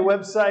CMA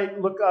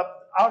website, look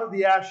up Out of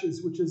the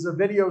Ashes, which is a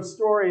video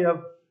story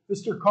of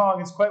Mr.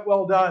 Kong. It's quite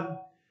well done.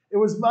 It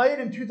was made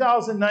in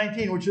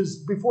 2019, which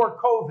is before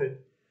COVID.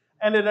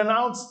 And it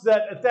announced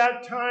that at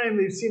that time,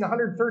 they've seen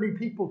 130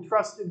 people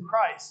trust in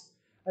Christ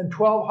and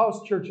 12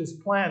 house churches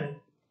planted.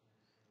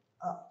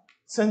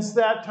 Since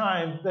that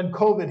time, then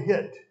COVID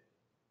hit.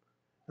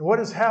 And what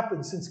has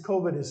happened since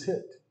COVID has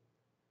hit?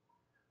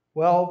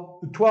 Well,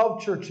 the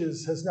 12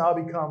 churches has now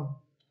become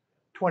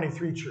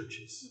 23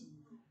 churches.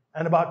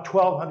 And about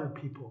 1,200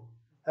 people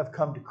have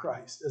come to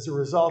Christ as a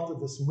result of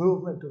this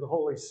movement of the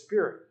Holy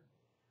Spirit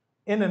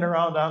in and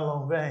around An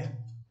Long Veng,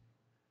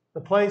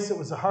 the place that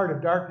was the heart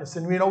of darkness.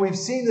 And we've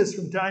seen this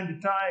from time to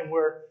time,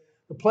 where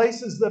the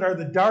places that are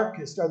the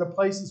darkest are the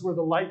places where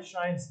the light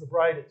shines the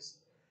brightest.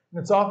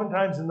 And it's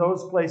oftentimes in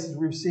those places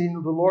we've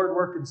seen the Lord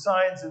work in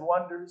signs and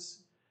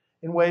wonders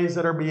in ways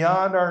that are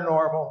beyond our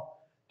normal,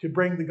 to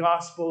bring the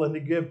gospel and to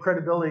give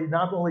credibility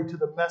not only to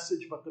the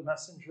message, but the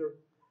messenger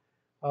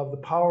of the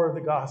power of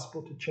the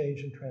gospel to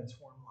change and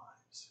transform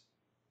lives.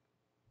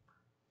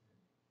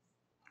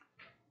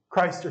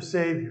 Christ our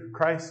Savior,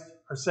 Christ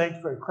our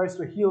Sanctifier, Christ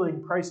our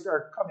healing, Christ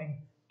our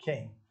coming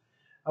King.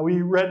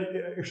 We read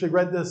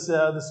this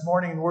this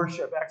morning in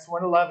worship, Acts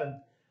 1:11.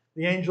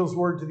 The angel's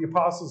word to the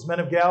apostles, "Men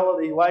of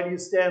Galilee, why do you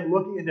stand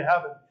looking into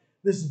heaven?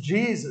 This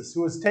Jesus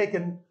who was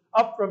taken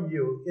up from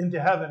you into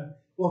heaven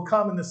will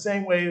come in the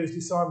same way as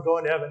you saw him go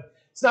into heaven."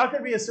 It's not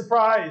going to be a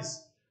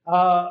surprise.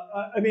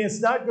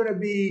 It's not going to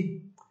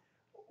be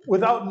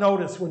without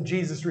notice when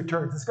Jesus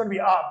returns. It's going to be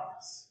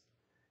obvious.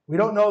 We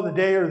don't know the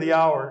day or the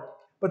hour.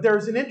 But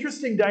there's an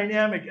interesting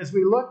dynamic as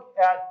we look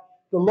at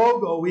the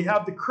logo. We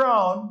have the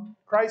crown,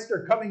 Christ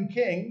our coming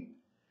King.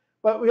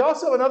 But we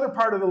also have another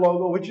part of the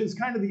logo, which is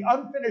kind of the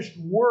unfinished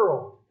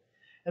world.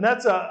 And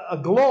that's a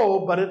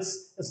globe, but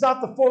it's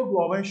not the full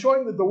globe. I'm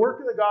showing that the work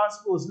of the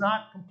gospel is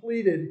not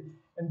completed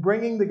in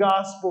bringing the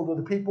gospel to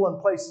the people and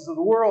places of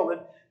the world.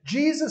 And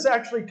Jesus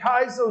actually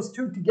ties those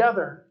two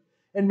together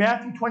in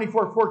Matthew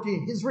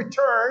 24:14, his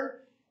return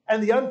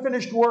and the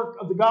unfinished work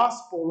of the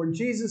gospel, when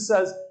Jesus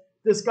says,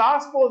 this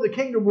gospel of the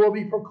kingdom will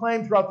be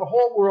proclaimed throughout the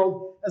whole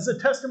world as a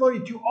testimony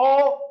to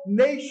all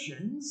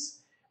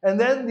nations, and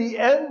then the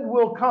end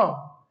will come.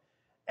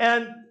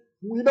 And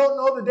we don't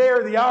know the day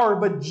or the hour,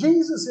 but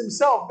Jesus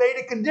himself made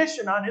a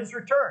condition on his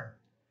return.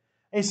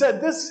 And he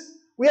said,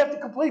 we have to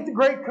complete the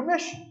Great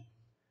Commission.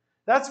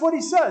 That's what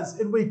he says.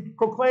 And we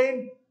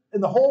proclaim in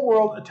the whole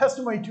world a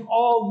testimony to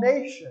all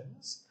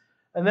nations,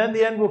 and then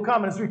the end will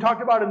come. And as we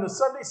talked about in the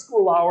Sunday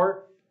school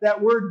hour, that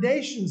word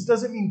nations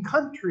doesn't mean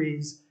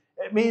countries.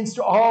 It means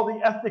to all the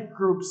ethnic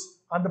groups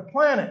on the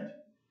planet.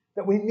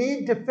 That we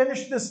need to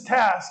finish this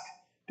task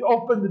to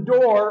open the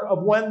door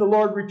of when the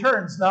Lord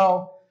returns.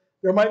 Now,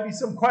 there might be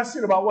some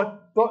question about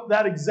what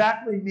that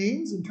exactly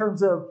means in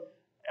terms of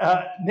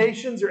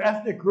nations or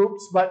ethnic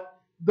groups, but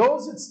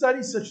those that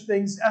study such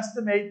things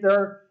estimate there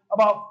are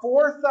about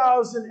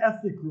 4,000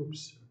 ethnic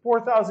groups,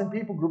 4,000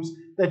 people groups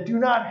that do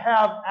not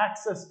have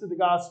access to the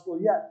gospel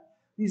yet.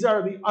 These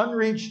are the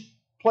unreached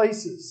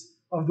places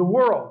of the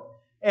world.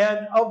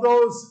 And of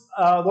those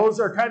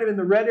are kind of in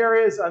the red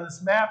areas on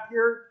this map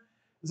here.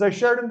 As I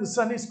shared in the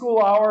Sunday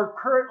school hour,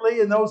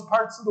 currently in those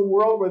parts of the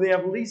world where they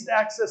have least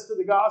access to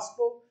the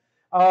gospel,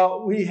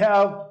 we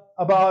have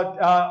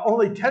about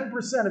only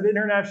 10% of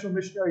international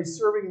missionaries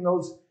serving in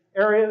those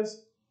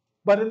areas.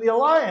 But in the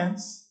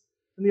Alliance,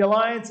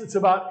 it's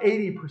about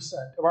 80%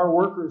 of our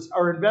workers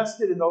are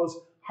invested in those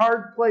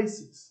hard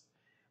places.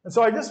 And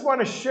so I just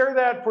want to share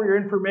that for your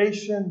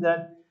information,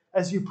 that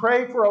as you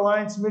pray for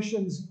Alliance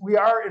missions, we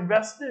are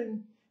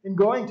investing in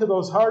going to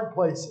those hard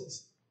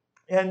places.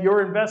 And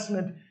your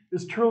investment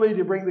is truly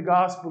to bring the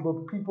gospel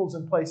to the peoples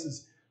and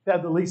places that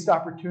have the least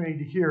opportunity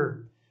to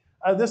hear.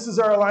 This is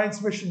our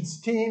Alliance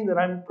missions team that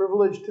I'm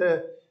privileged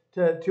to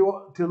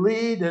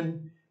lead.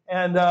 And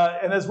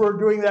as we're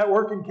doing that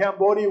work in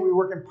Cambodia, we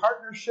work in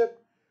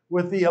partnership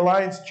with the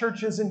Alliance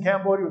churches in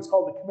Cambodia. It's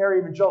called the Khmer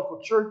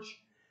Evangelical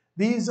Church.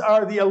 These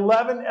are the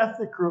 11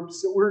 ethnic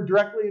groups that we're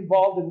directly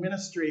involved in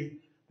ministry.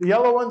 The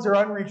yellow ones are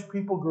unreached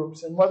people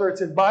groups. And whether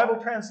it's in Bible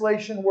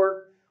translation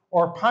work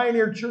or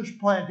pioneer church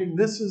planting,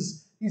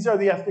 these are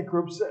the ethnic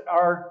groups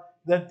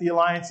that the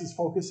Alliance is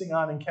focusing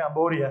on in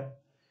Cambodia.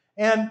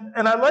 And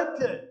I'd like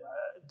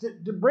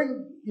to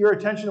bring your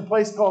attention to a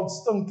place called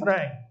Stung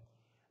Treng.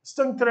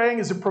 Stung Treng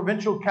is a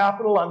provincial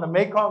capital on the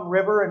Mekong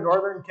River in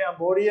northern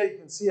Cambodia. You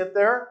can see it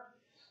there.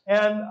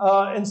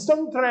 And in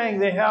Stung Treng,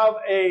 they have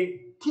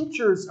a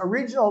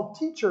regional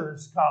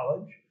teachers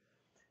college.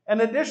 In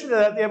addition to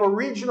that, they have a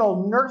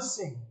regional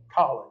nursing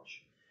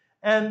college.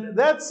 And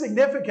that's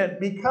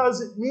significant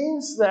because it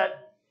means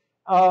that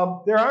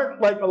there aren't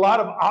like a lot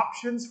of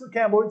options for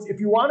Cambodians. If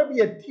you want to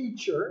be a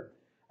teacher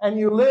and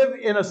you live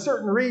in a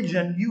certain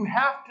region, you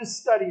have to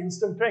study in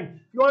Stung Treng.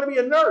 If you want to be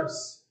a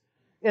nurse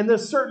in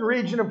this certain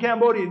region of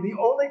Cambodia, the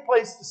only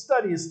place to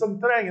study is Stung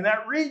Treng. And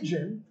that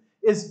region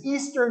is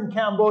eastern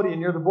Cambodia,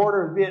 near the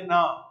border of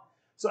Vietnam.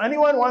 So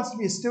anyone who wants to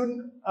be a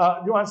student,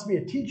 who wants to be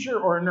a teacher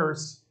or a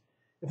nurse,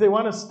 if they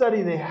want to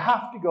study, they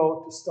have to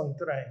go to Stung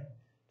Treng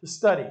to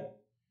study.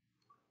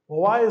 Well,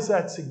 why is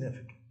that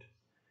significant?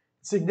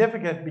 It's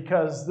significant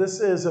because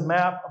this is a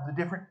map of the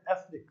different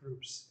ethnic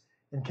groups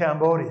in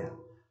Cambodia.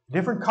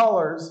 Different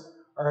colors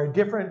are a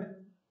different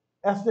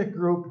ethnic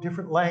group, a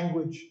different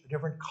language, a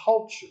different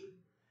culture.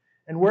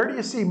 And where do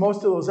you see most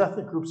of those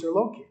ethnic groups are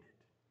located?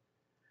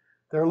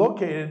 They're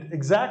located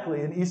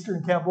exactly in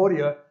eastern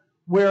Cambodia,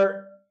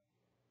 where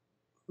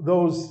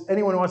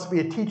anyone who wants to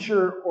be a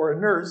teacher or a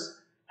nurse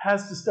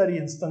has to study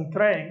in Stung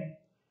Treng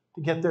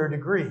to get their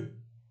degree.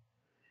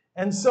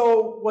 And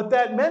so what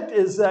that meant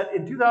is that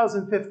in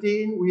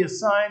 2015, we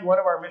assigned one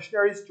of our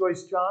missionaries,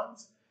 Joyce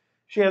Johns.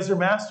 She has her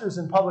master's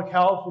in public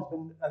health. She's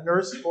been a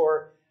nurse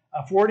for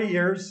 40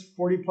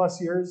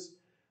 plus years.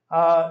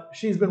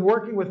 She's been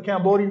working with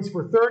Cambodians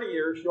for 30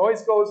 years. She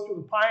always goes to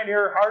the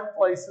pioneer hard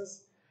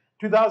places.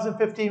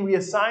 2015, we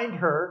assigned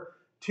her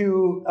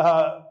to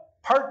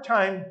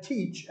part-time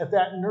teach at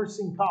that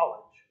nursing college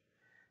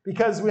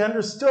because we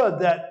understood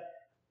that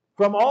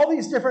from all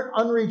these different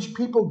unreached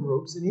people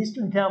groups in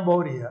eastern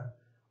Cambodia,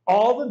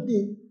 all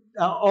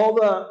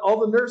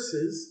the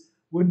nurses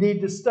would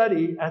need to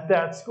study at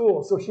that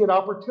school. So she had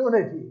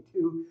opportunity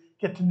to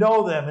get to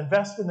know them,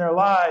 invest in their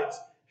lives,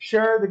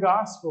 share the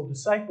gospel,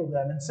 disciple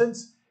them. And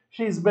since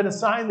she's been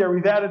assigned there,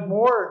 we've added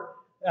more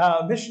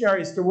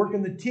missionaries to work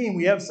in the team.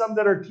 We have some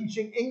that are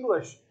teaching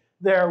English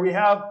there. We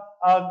have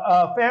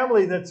a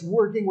family that's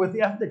working with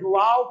the ethnic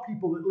Lao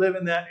people that live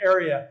in that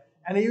area.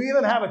 And you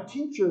even have a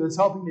teacher that's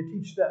helping to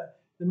teach the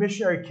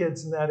missionary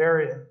kids in that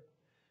area.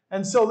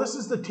 And so this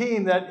is the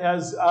team that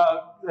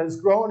has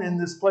grown in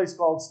this place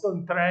called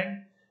Stung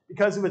Treng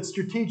because of its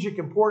strategic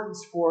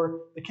importance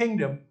for the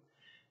kingdom.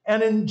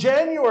 And in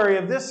January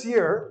of this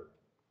year,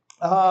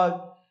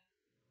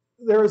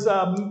 there's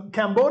a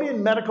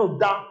Cambodian medical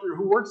doctor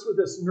who works with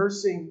this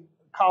nursing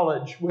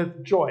college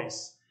with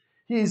Joyce.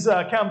 He's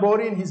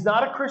Cambodian. He's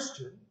not a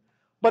Christian,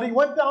 but he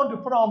went down to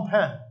Phnom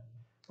Penh.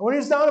 And when he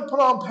was down at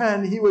Phnom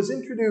Penh, he was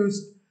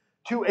introduced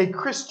to a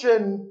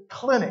Christian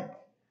clinic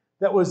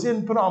that was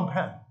in Phnom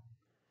Penh.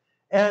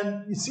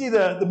 And you see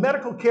the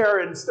medical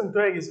care in Stung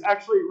Treng is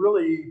actually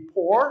really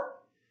poor.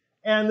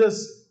 And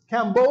this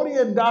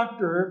Cambodian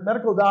doctor,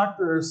 medical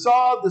doctor,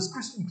 saw this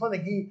Christian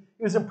clinic. He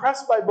was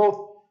impressed by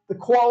both the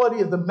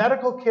quality of the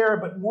medical care,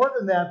 but more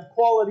than that, the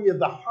quality of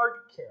the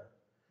heart care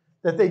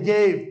that they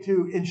gave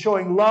in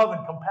showing love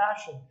and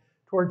compassion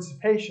towards the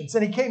patients.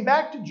 And he came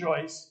back to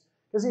Joyce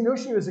because he knew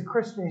she was a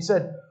Christian. He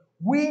said,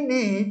 we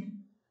need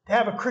to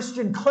have a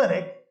Christian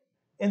clinic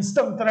in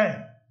Stung Treng.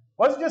 It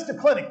wasn't just a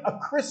clinic, a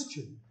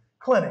Christian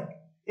clinic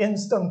in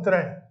Stung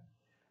Treng.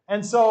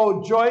 And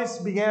so Joyce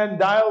began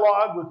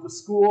dialogue with the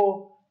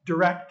school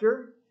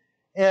director.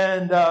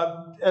 And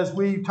as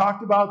we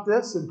talked about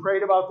this and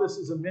prayed about this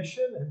as a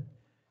mission,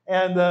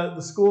 and the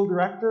school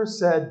director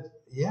said,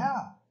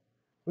 yeah,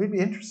 we'd be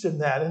interested in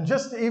that. And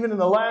just even in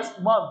the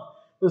last month,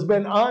 there's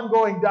been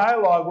ongoing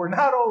dialogue where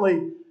not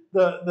only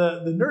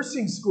the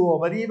nursing school,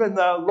 but even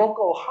the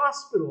local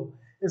hospital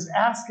is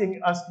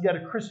asking us to get a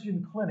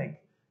Christian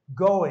clinic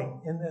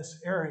going in this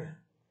area.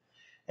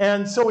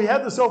 And so we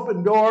had this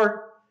open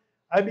door.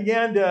 I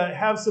began to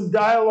have some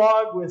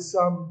dialogue with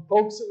some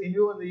folks that we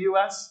knew in the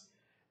U.S.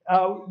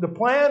 The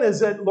plan is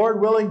that,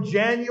 Lord willing,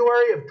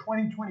 January of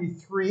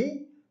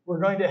 2023, we're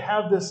going to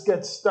have this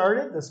get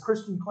started, this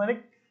Christian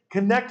clinic,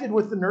 connected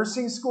with the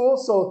nursing school,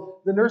 so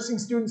the nursing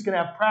students can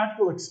have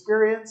practical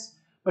experience,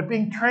 but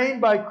being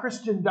trained by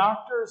Christian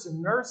doctors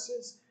and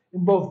nurses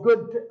in both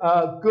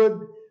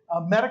good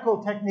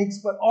medical techniques,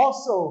 but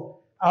also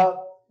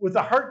with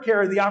the heart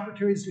care and the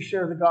opportunities to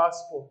share the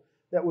gospel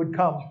that would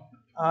come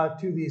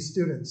to these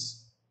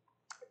students.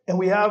 And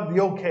we have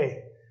the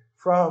okay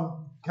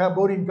from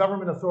Cambodian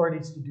government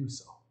authorities to do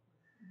so.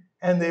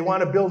 And they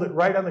want to build it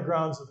right on the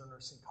grounds of the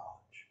nursing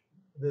college,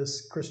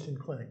 this Christian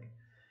clinic.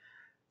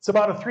 It's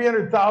about a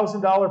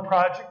 $300,000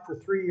 project for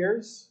 3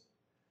 years.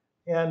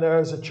 And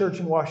there's a church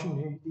in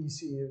Washington,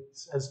 D.C. that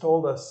has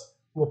told us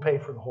we'll pay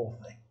for the whole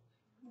thing.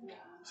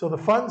 So the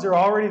funds are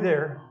already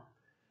there.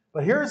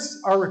 But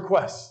here's our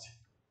request.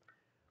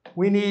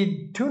 We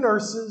need 2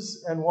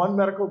 nurses and 1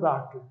 medical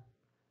doctor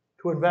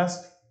to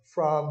invest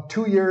from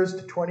 2 years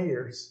to 20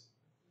 years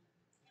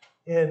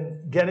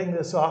in getting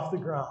this off the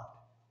ground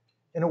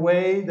in a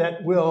way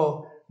that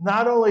will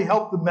not only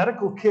help the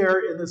medical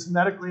care in this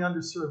medically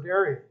underserved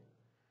area,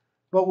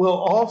 but will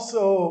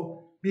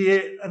also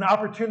be an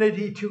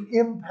opportunity to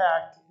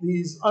impact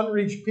these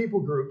unreached people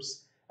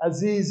groups as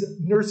these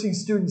nursing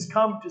students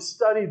come to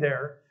study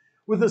there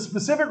with a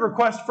specific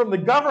request from the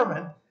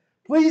government,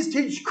 please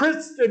teach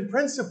Christian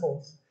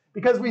principles,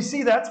 because we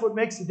see that's what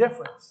makes a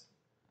difference.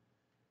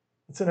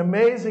 It's an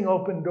amazing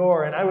open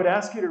door, and I would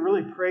ask you to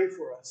really pray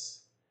for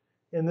us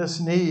in this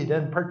need,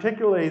 and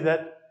particularly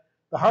that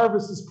the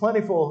harvest is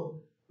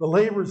plentiful, the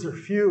laborers are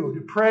few,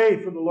 to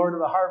pray for the Lord of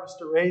the harvest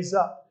to raise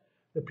up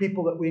the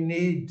people that we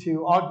need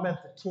to augment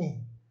the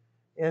team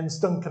in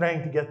Stung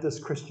Treng to get this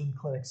Christian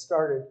clinic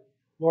started,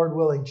 Lord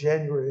willing,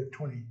 January of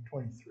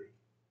 2023.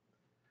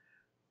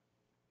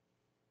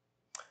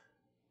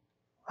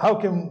 How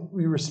can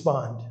we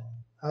respond?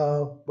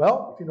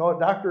 Well, if you know a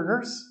doctor or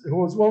nurse who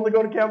was willing to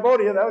go to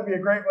Cambodia, that would be a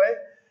great way.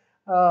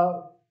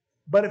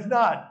 But if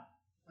not,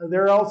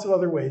 there are also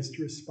other ways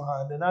to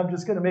respond. And I'm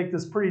just going to make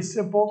this pretty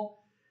simple.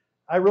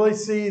 I really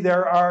see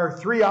there are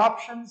 3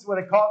 options when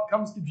it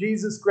comes to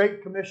Jesus'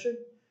 Great Commission.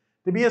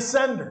 To be a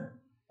sender.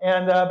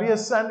 And be a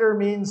sender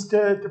means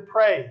to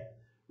pray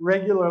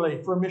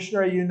regularly for a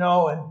missionary you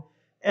know.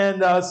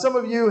 And some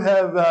of you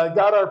have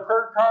got our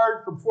prayer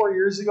card from 4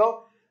 years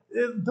ago.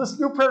 This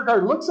new prayer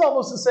card looks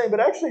almost the same, but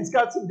actually it's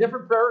got some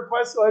different prayer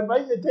requests. So I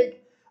invite you to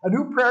take a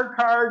new prayer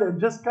card and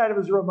just kind of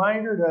as a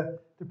reminder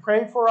to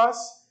pray for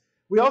us.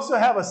 We also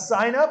have a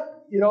sign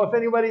up. You know, if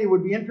anybody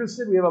would be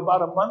interested, we have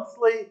about a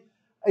monthly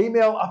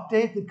email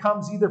update that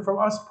comes either from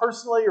us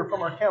personally or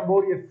from our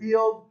Cambodia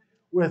field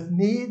with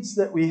needs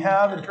that we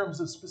have in terms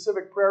of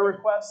specific prayer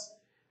requests.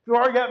 If you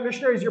already got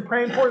missionaries you're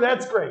praying for,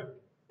 that's great.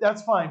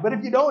 That's fine. But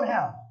if you don't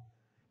have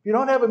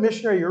a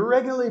missionary you're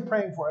regularly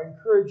praying for, I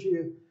encourage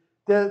you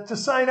to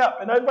sign up.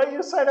 And I invite you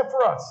to sign up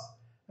for us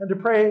and to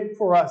pray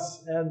for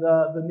us and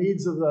the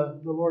needs of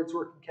the Lord's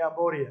work in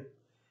Cambodia.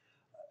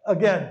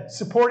 Again,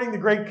 supporting the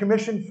Great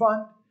Commission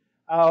Fund.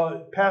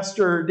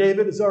 Pastor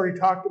David has already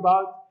talked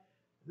about.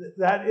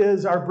 That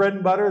is our bread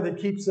and butter that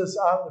keeps us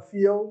on the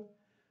field.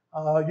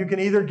 You can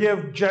either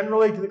give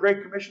generally to the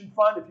Great Commission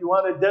Fund if you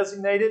want to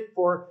designate it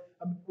for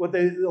what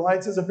the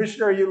Alliance says, a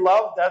missionary you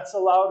love, that's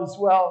allowed as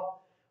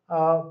well.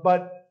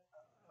 But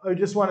I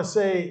just want to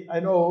say, I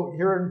know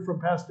hearing from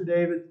Pastor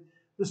David,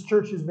 this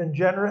church has been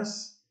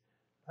generous.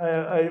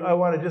 I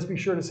want to just be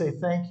sure to say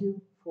thank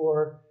you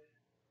for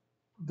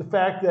the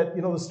fact that,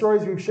 you know, the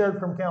stories we've shared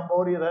from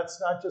Cambodia,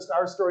 that's not just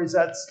our stories,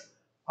 that's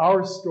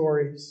our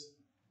stories.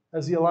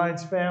 As the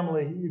Alliance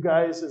family, you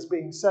guys as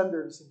being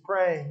senders and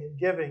praying and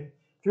giving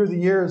through the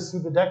years,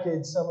 through the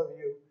decades, some of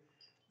you,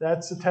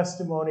 that's a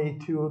testimony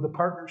to the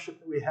partnership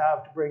that we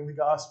have to bring the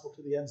gospel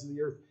to the ends of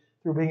the earth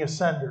through being a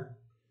sender.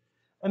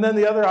 And then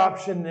the other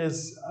option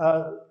is,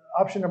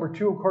 option number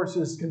 2, of course,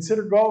 is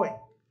consider going.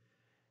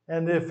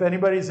 And if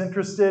anybody's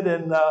interested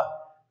in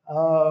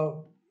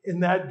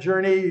that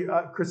journey,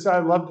 Chris,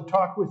 I'd love to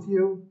talk with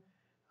you.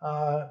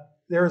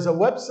 There's a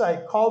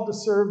website,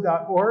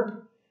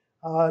 calledtoserve.org.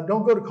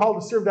 Don't go to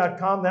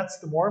calledtoserve.com. That's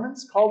the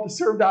Mormons.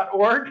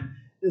 Calledtoserve.org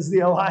is the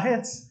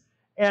Alliance.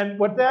 And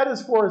what that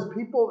is for is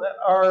people that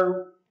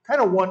are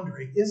kind of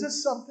wondering, is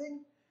this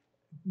something?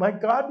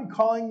 Might God be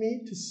calling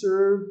me to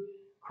serve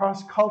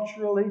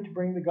cross-culturally, to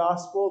bring the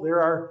gospel?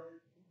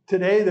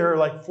 Today there are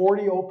like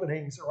 40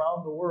 openings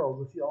around the world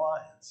with the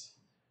Alliance,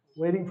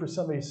 waiting for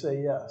somebody to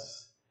say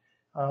yes.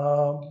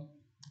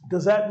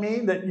 Does that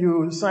mean that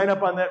you sign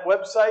up on that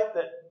website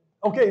that,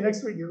 okay,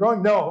 next week you're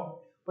going? No.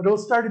 But it'll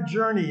start a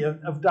journey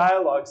of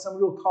dialogue.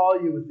 Somebody will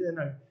call you within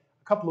a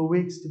couple of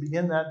weeks to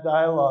begin that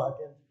dialogue.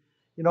 And,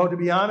 to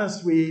be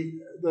honest,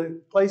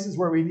 the places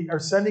where we are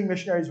sending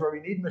missionaries, where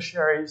we need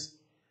missionaries,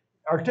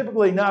 are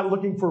typically not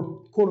looking for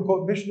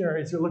quote-unquote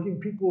missionaries. They're looking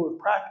for people with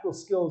practical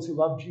skills who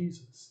love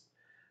Jesus.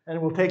 And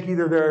it will take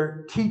either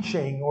their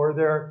teaching or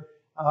their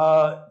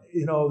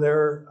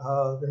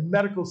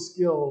medical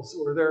skills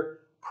or their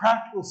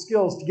practical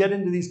skills to get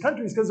into these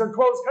countries, because they're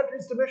closed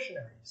countries to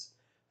missionaries.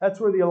 That's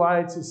where the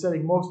Alliance is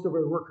sending most of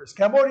our workers.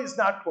 Cambodia is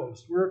not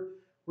closed.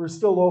 We're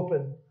still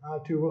open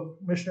to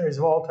missionaries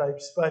of all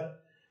types, but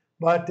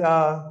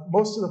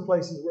most of the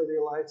places where the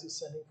Alliance is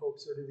sending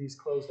folks are to these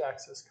closed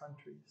access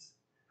countries.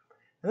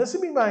 And this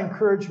would be my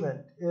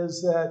encouragement,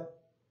 is that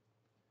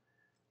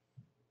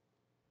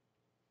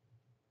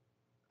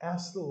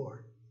ask the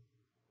Lord,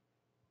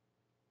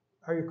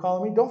 are you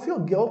calling me? Don't feel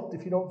guilt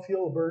if you don't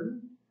feel a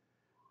burden.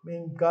 I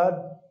mean,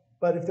 God,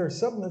 but if there's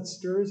something that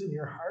stirs in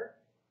your heart,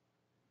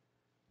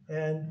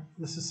 and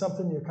this is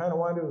something you kind of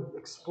want to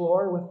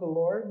explore with the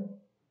Lord,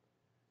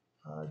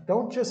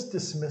 don't just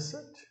dismiss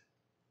it.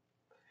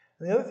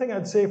 And the other thing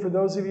I'd say for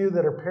those of you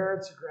that are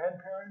parents or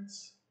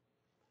grandparents,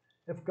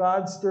 if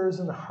God stirs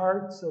in the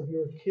hearts of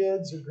your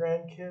kids or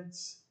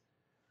grandkids,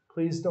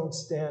 please don't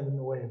stand in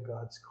the way of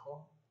God's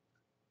call.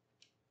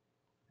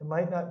 It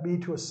might not be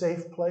to a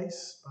safe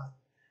place, but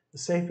the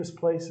safest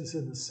place is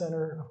in the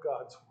center of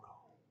God's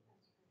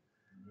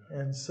will.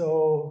 And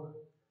so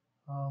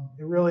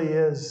it really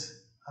is.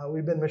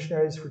 We've been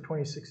missionaries for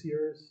 26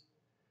 years.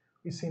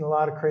 We've seen a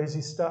lot of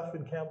crazy stuff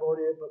in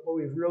Cambodia, but what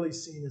we've really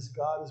seen is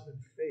God has been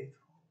faithful.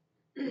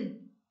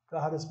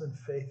 God has been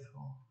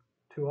faithful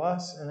to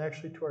us and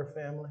actually to our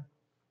family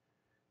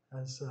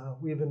as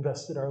we've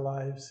invested our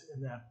lives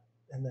in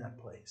that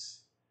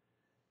place.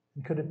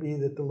 And could it be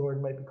that the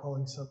Lord might be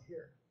calling some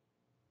here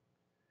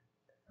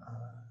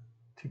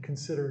to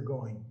consider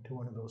going to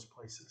one of those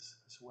places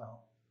as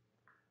well?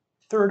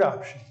 Third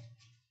option,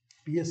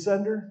 be a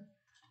sender,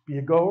 be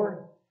a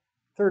goer.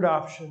 Third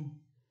option,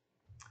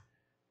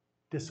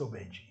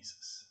 disobey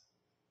Jesus.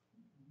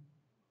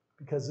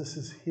 Because this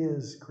is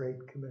his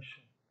great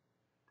commission,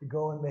 to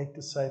go and make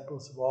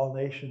disciples of all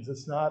nations.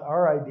 It's not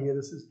our idea,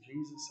 this is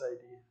Jesus'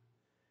 idea.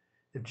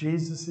 If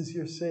Jesus is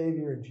your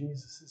Savior and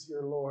Jesus is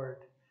your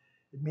Lord,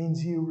 it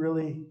means you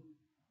really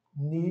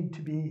need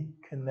to be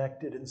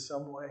connected in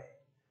some way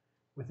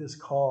with his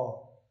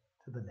call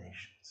to the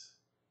nations.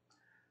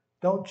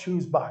 Don't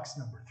choose box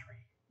number 3.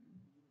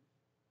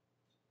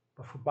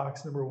 But for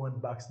box number 1,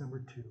 box number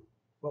 2,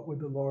 what would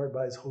the Lord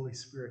by his Holy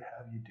Spirit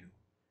have you do?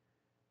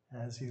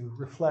 As you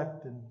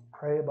reflect and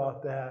pray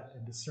about that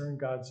and discern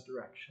God's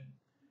direction,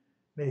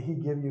 may he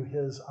give you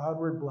his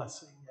onward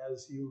blessing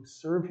as you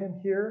serve him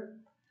here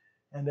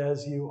and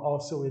as you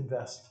also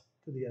invest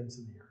to the ends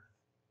of the earth.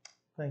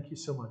 Thank you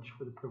so much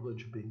for the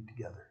privilege of being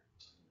together.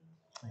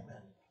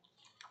 Amen.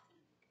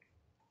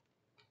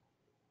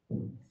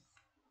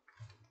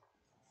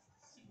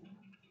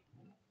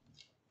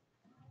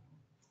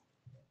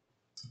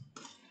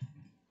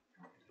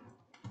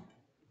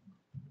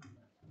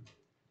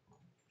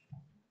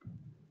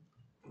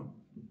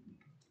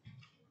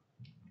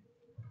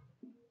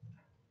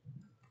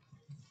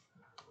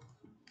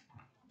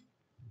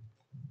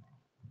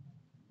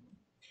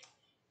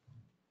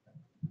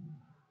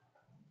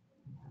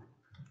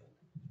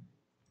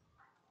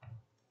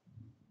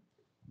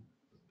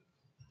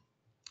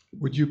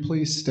 Would you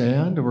please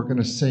stand? We're going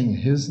to sing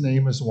His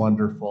Name is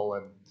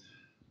Wonderful.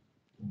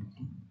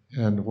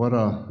 And what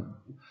a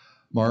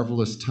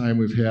marvelous time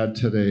we've had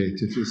today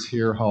to just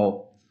hear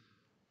how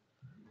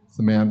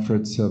the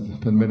Manfreds have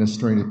been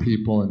ministering to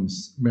people and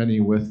many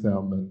with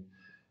them.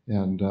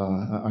 And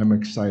I'm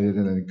excited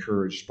and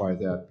encouraged by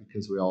that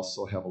because we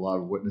also have a lot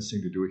of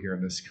witnessing to do here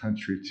in this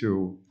country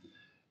too.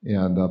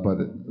 But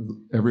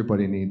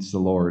everybody needs the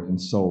Lord.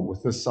 And so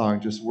with this song,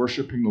 just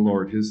worshiping the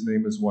Lord, His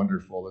name is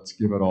wonderful. Let's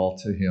give it all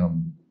to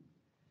Him.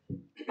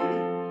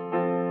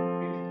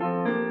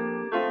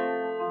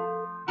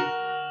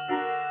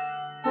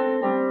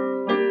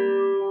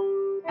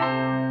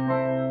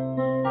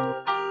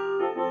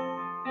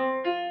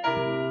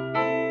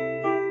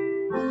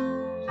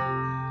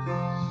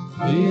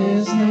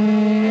 His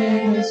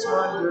name is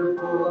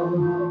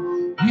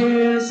wonderful.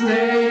 His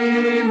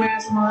name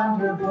is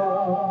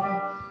wonderful.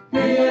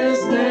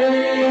 His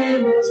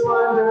name is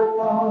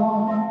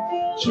wonderful.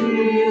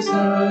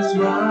 Jesus,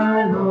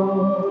 my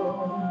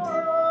Lord.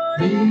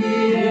 He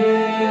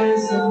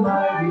is the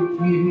mighty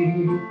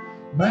King,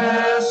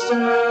 Master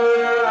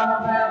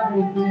of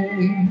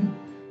everything.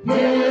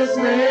 His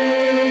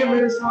name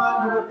is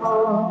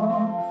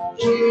wonderful,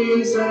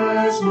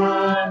 Jesus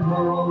my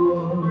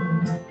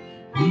Lord.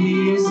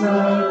 He's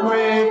the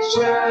great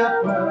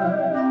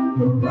shepherd,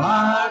 the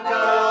rock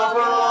of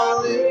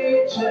all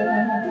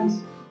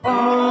ages.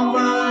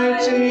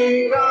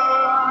 Almighty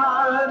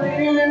God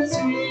is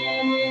He.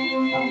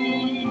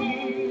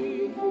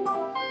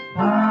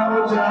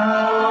 Bow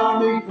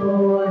down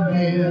before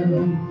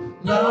Him,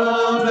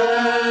 love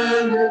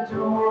and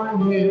adore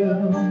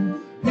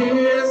Him.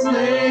 His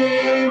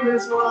name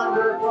is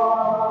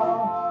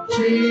wonderful,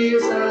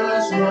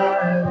 Jesus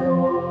my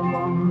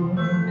Lord.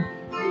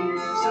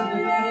 His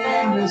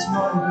name is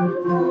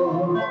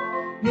wonderful.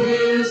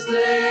 His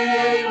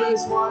name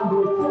is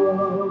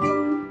wonderful.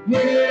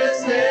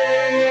 His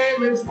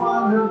name is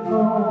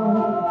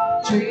wonderful,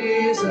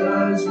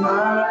 Jesus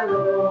my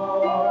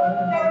Lord.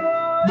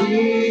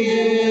 He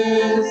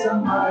is the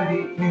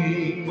mighty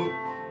King,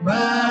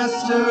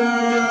 Master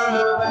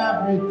of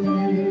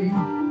everything.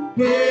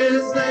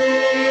 His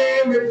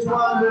name is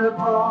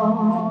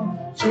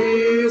wonderful,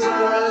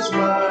 Jesus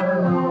my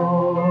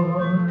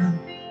Lord.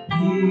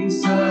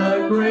 He's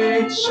the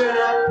great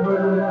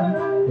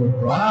shepherd, the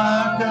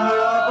rock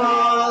of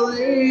all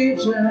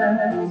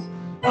ages.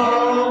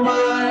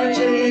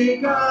 Almighty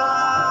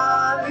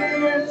God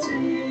is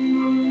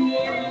He.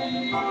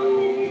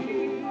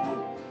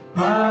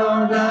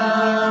 Bow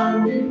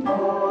down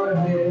before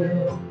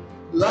Him,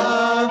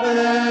 love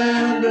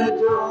and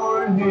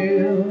adore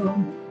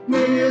Him.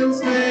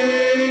 His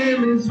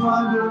name is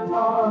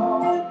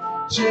wonderful,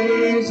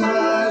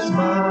 Jesus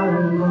my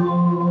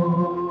Lord.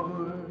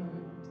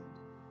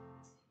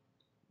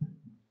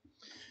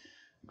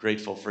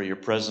 Grateful for your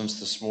presence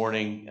this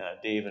morning.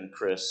 Dave and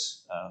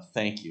Chris,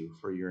 thank you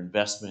for your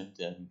investment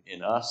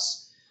in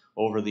us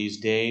over these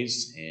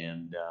days.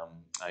 And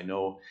I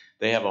know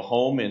they have a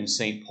home in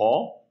St.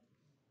 Paul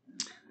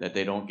that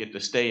they don't get to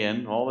stay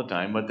in all the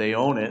time, but they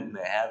own it and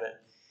they have it.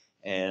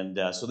 And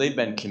so they've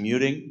been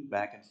commuting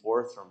back and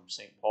forth from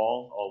St.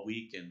 Paul all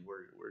week, and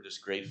we're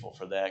just grateful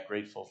for that,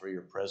 grateful for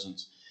your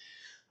presence.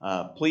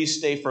 Please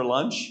stay for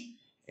lunch.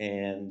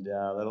 And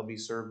that'll be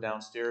served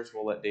downstairs.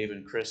 We'll let Dave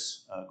and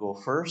Chris go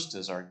first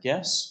as our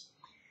guests.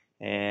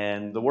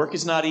 And the work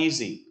is not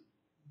easy.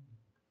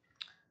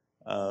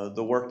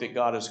 The work that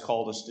God has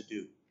called us to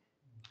do.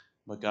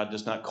 But God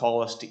does not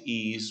call us to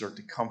ease or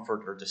to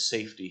comfort or to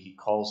safety. He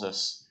calls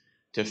us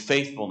to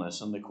faithfulness.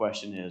 And the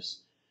question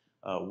is,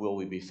 will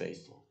we be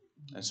faithful?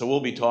 And so we'll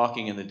be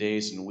talking in the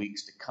days and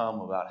weeks to come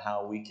about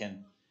how we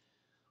can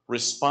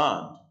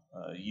respond.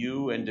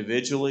 You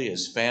individually,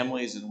 as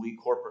families, and we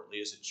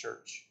corporately as a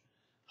church.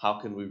 How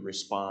can we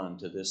respond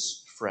to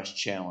this fresh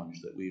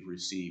challenge that we've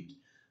received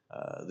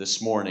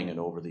this morning and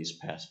over these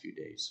past few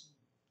days?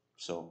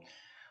 So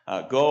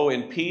go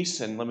in peace,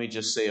 and let me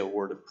just say a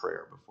word of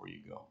prayer before you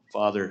go.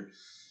 Father,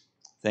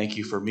 thank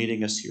you for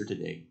meeting us here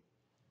today.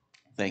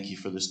 Thank you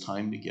for this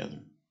time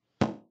together.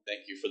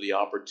 Thank you for the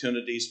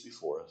opportunities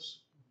before us.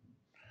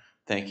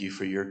 Thank you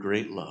for your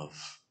great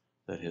love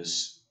that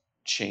has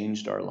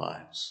changed our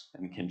lives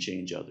and can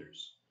change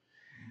others.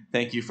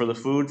 Thank you for the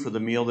food, for the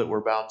meal that we're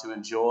about to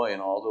enjoy,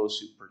 and all those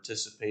who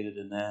participated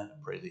in that. I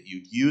pray that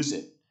you'd use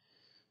it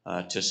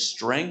to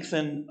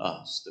strengthen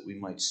us, that we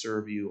might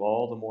serve you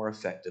all the more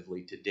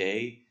effectively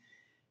today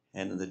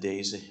and in the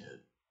days ahead.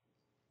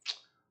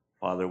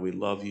 Father, we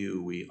love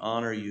you, we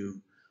honor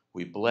you,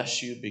 we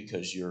bless you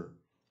because you're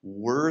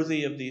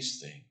worthy of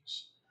these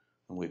things.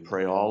 And we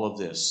pray all of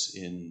this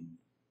in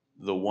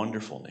the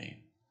wonderful name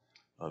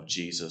of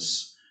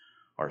Jesus,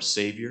 our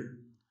Savior,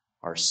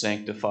 our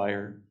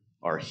Sanctifier,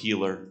 our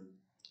Healer,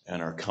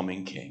 and our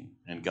coming King.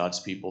 And God's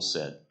people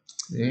said,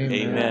 Amen.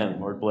 Amen.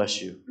 Lord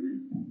bless you.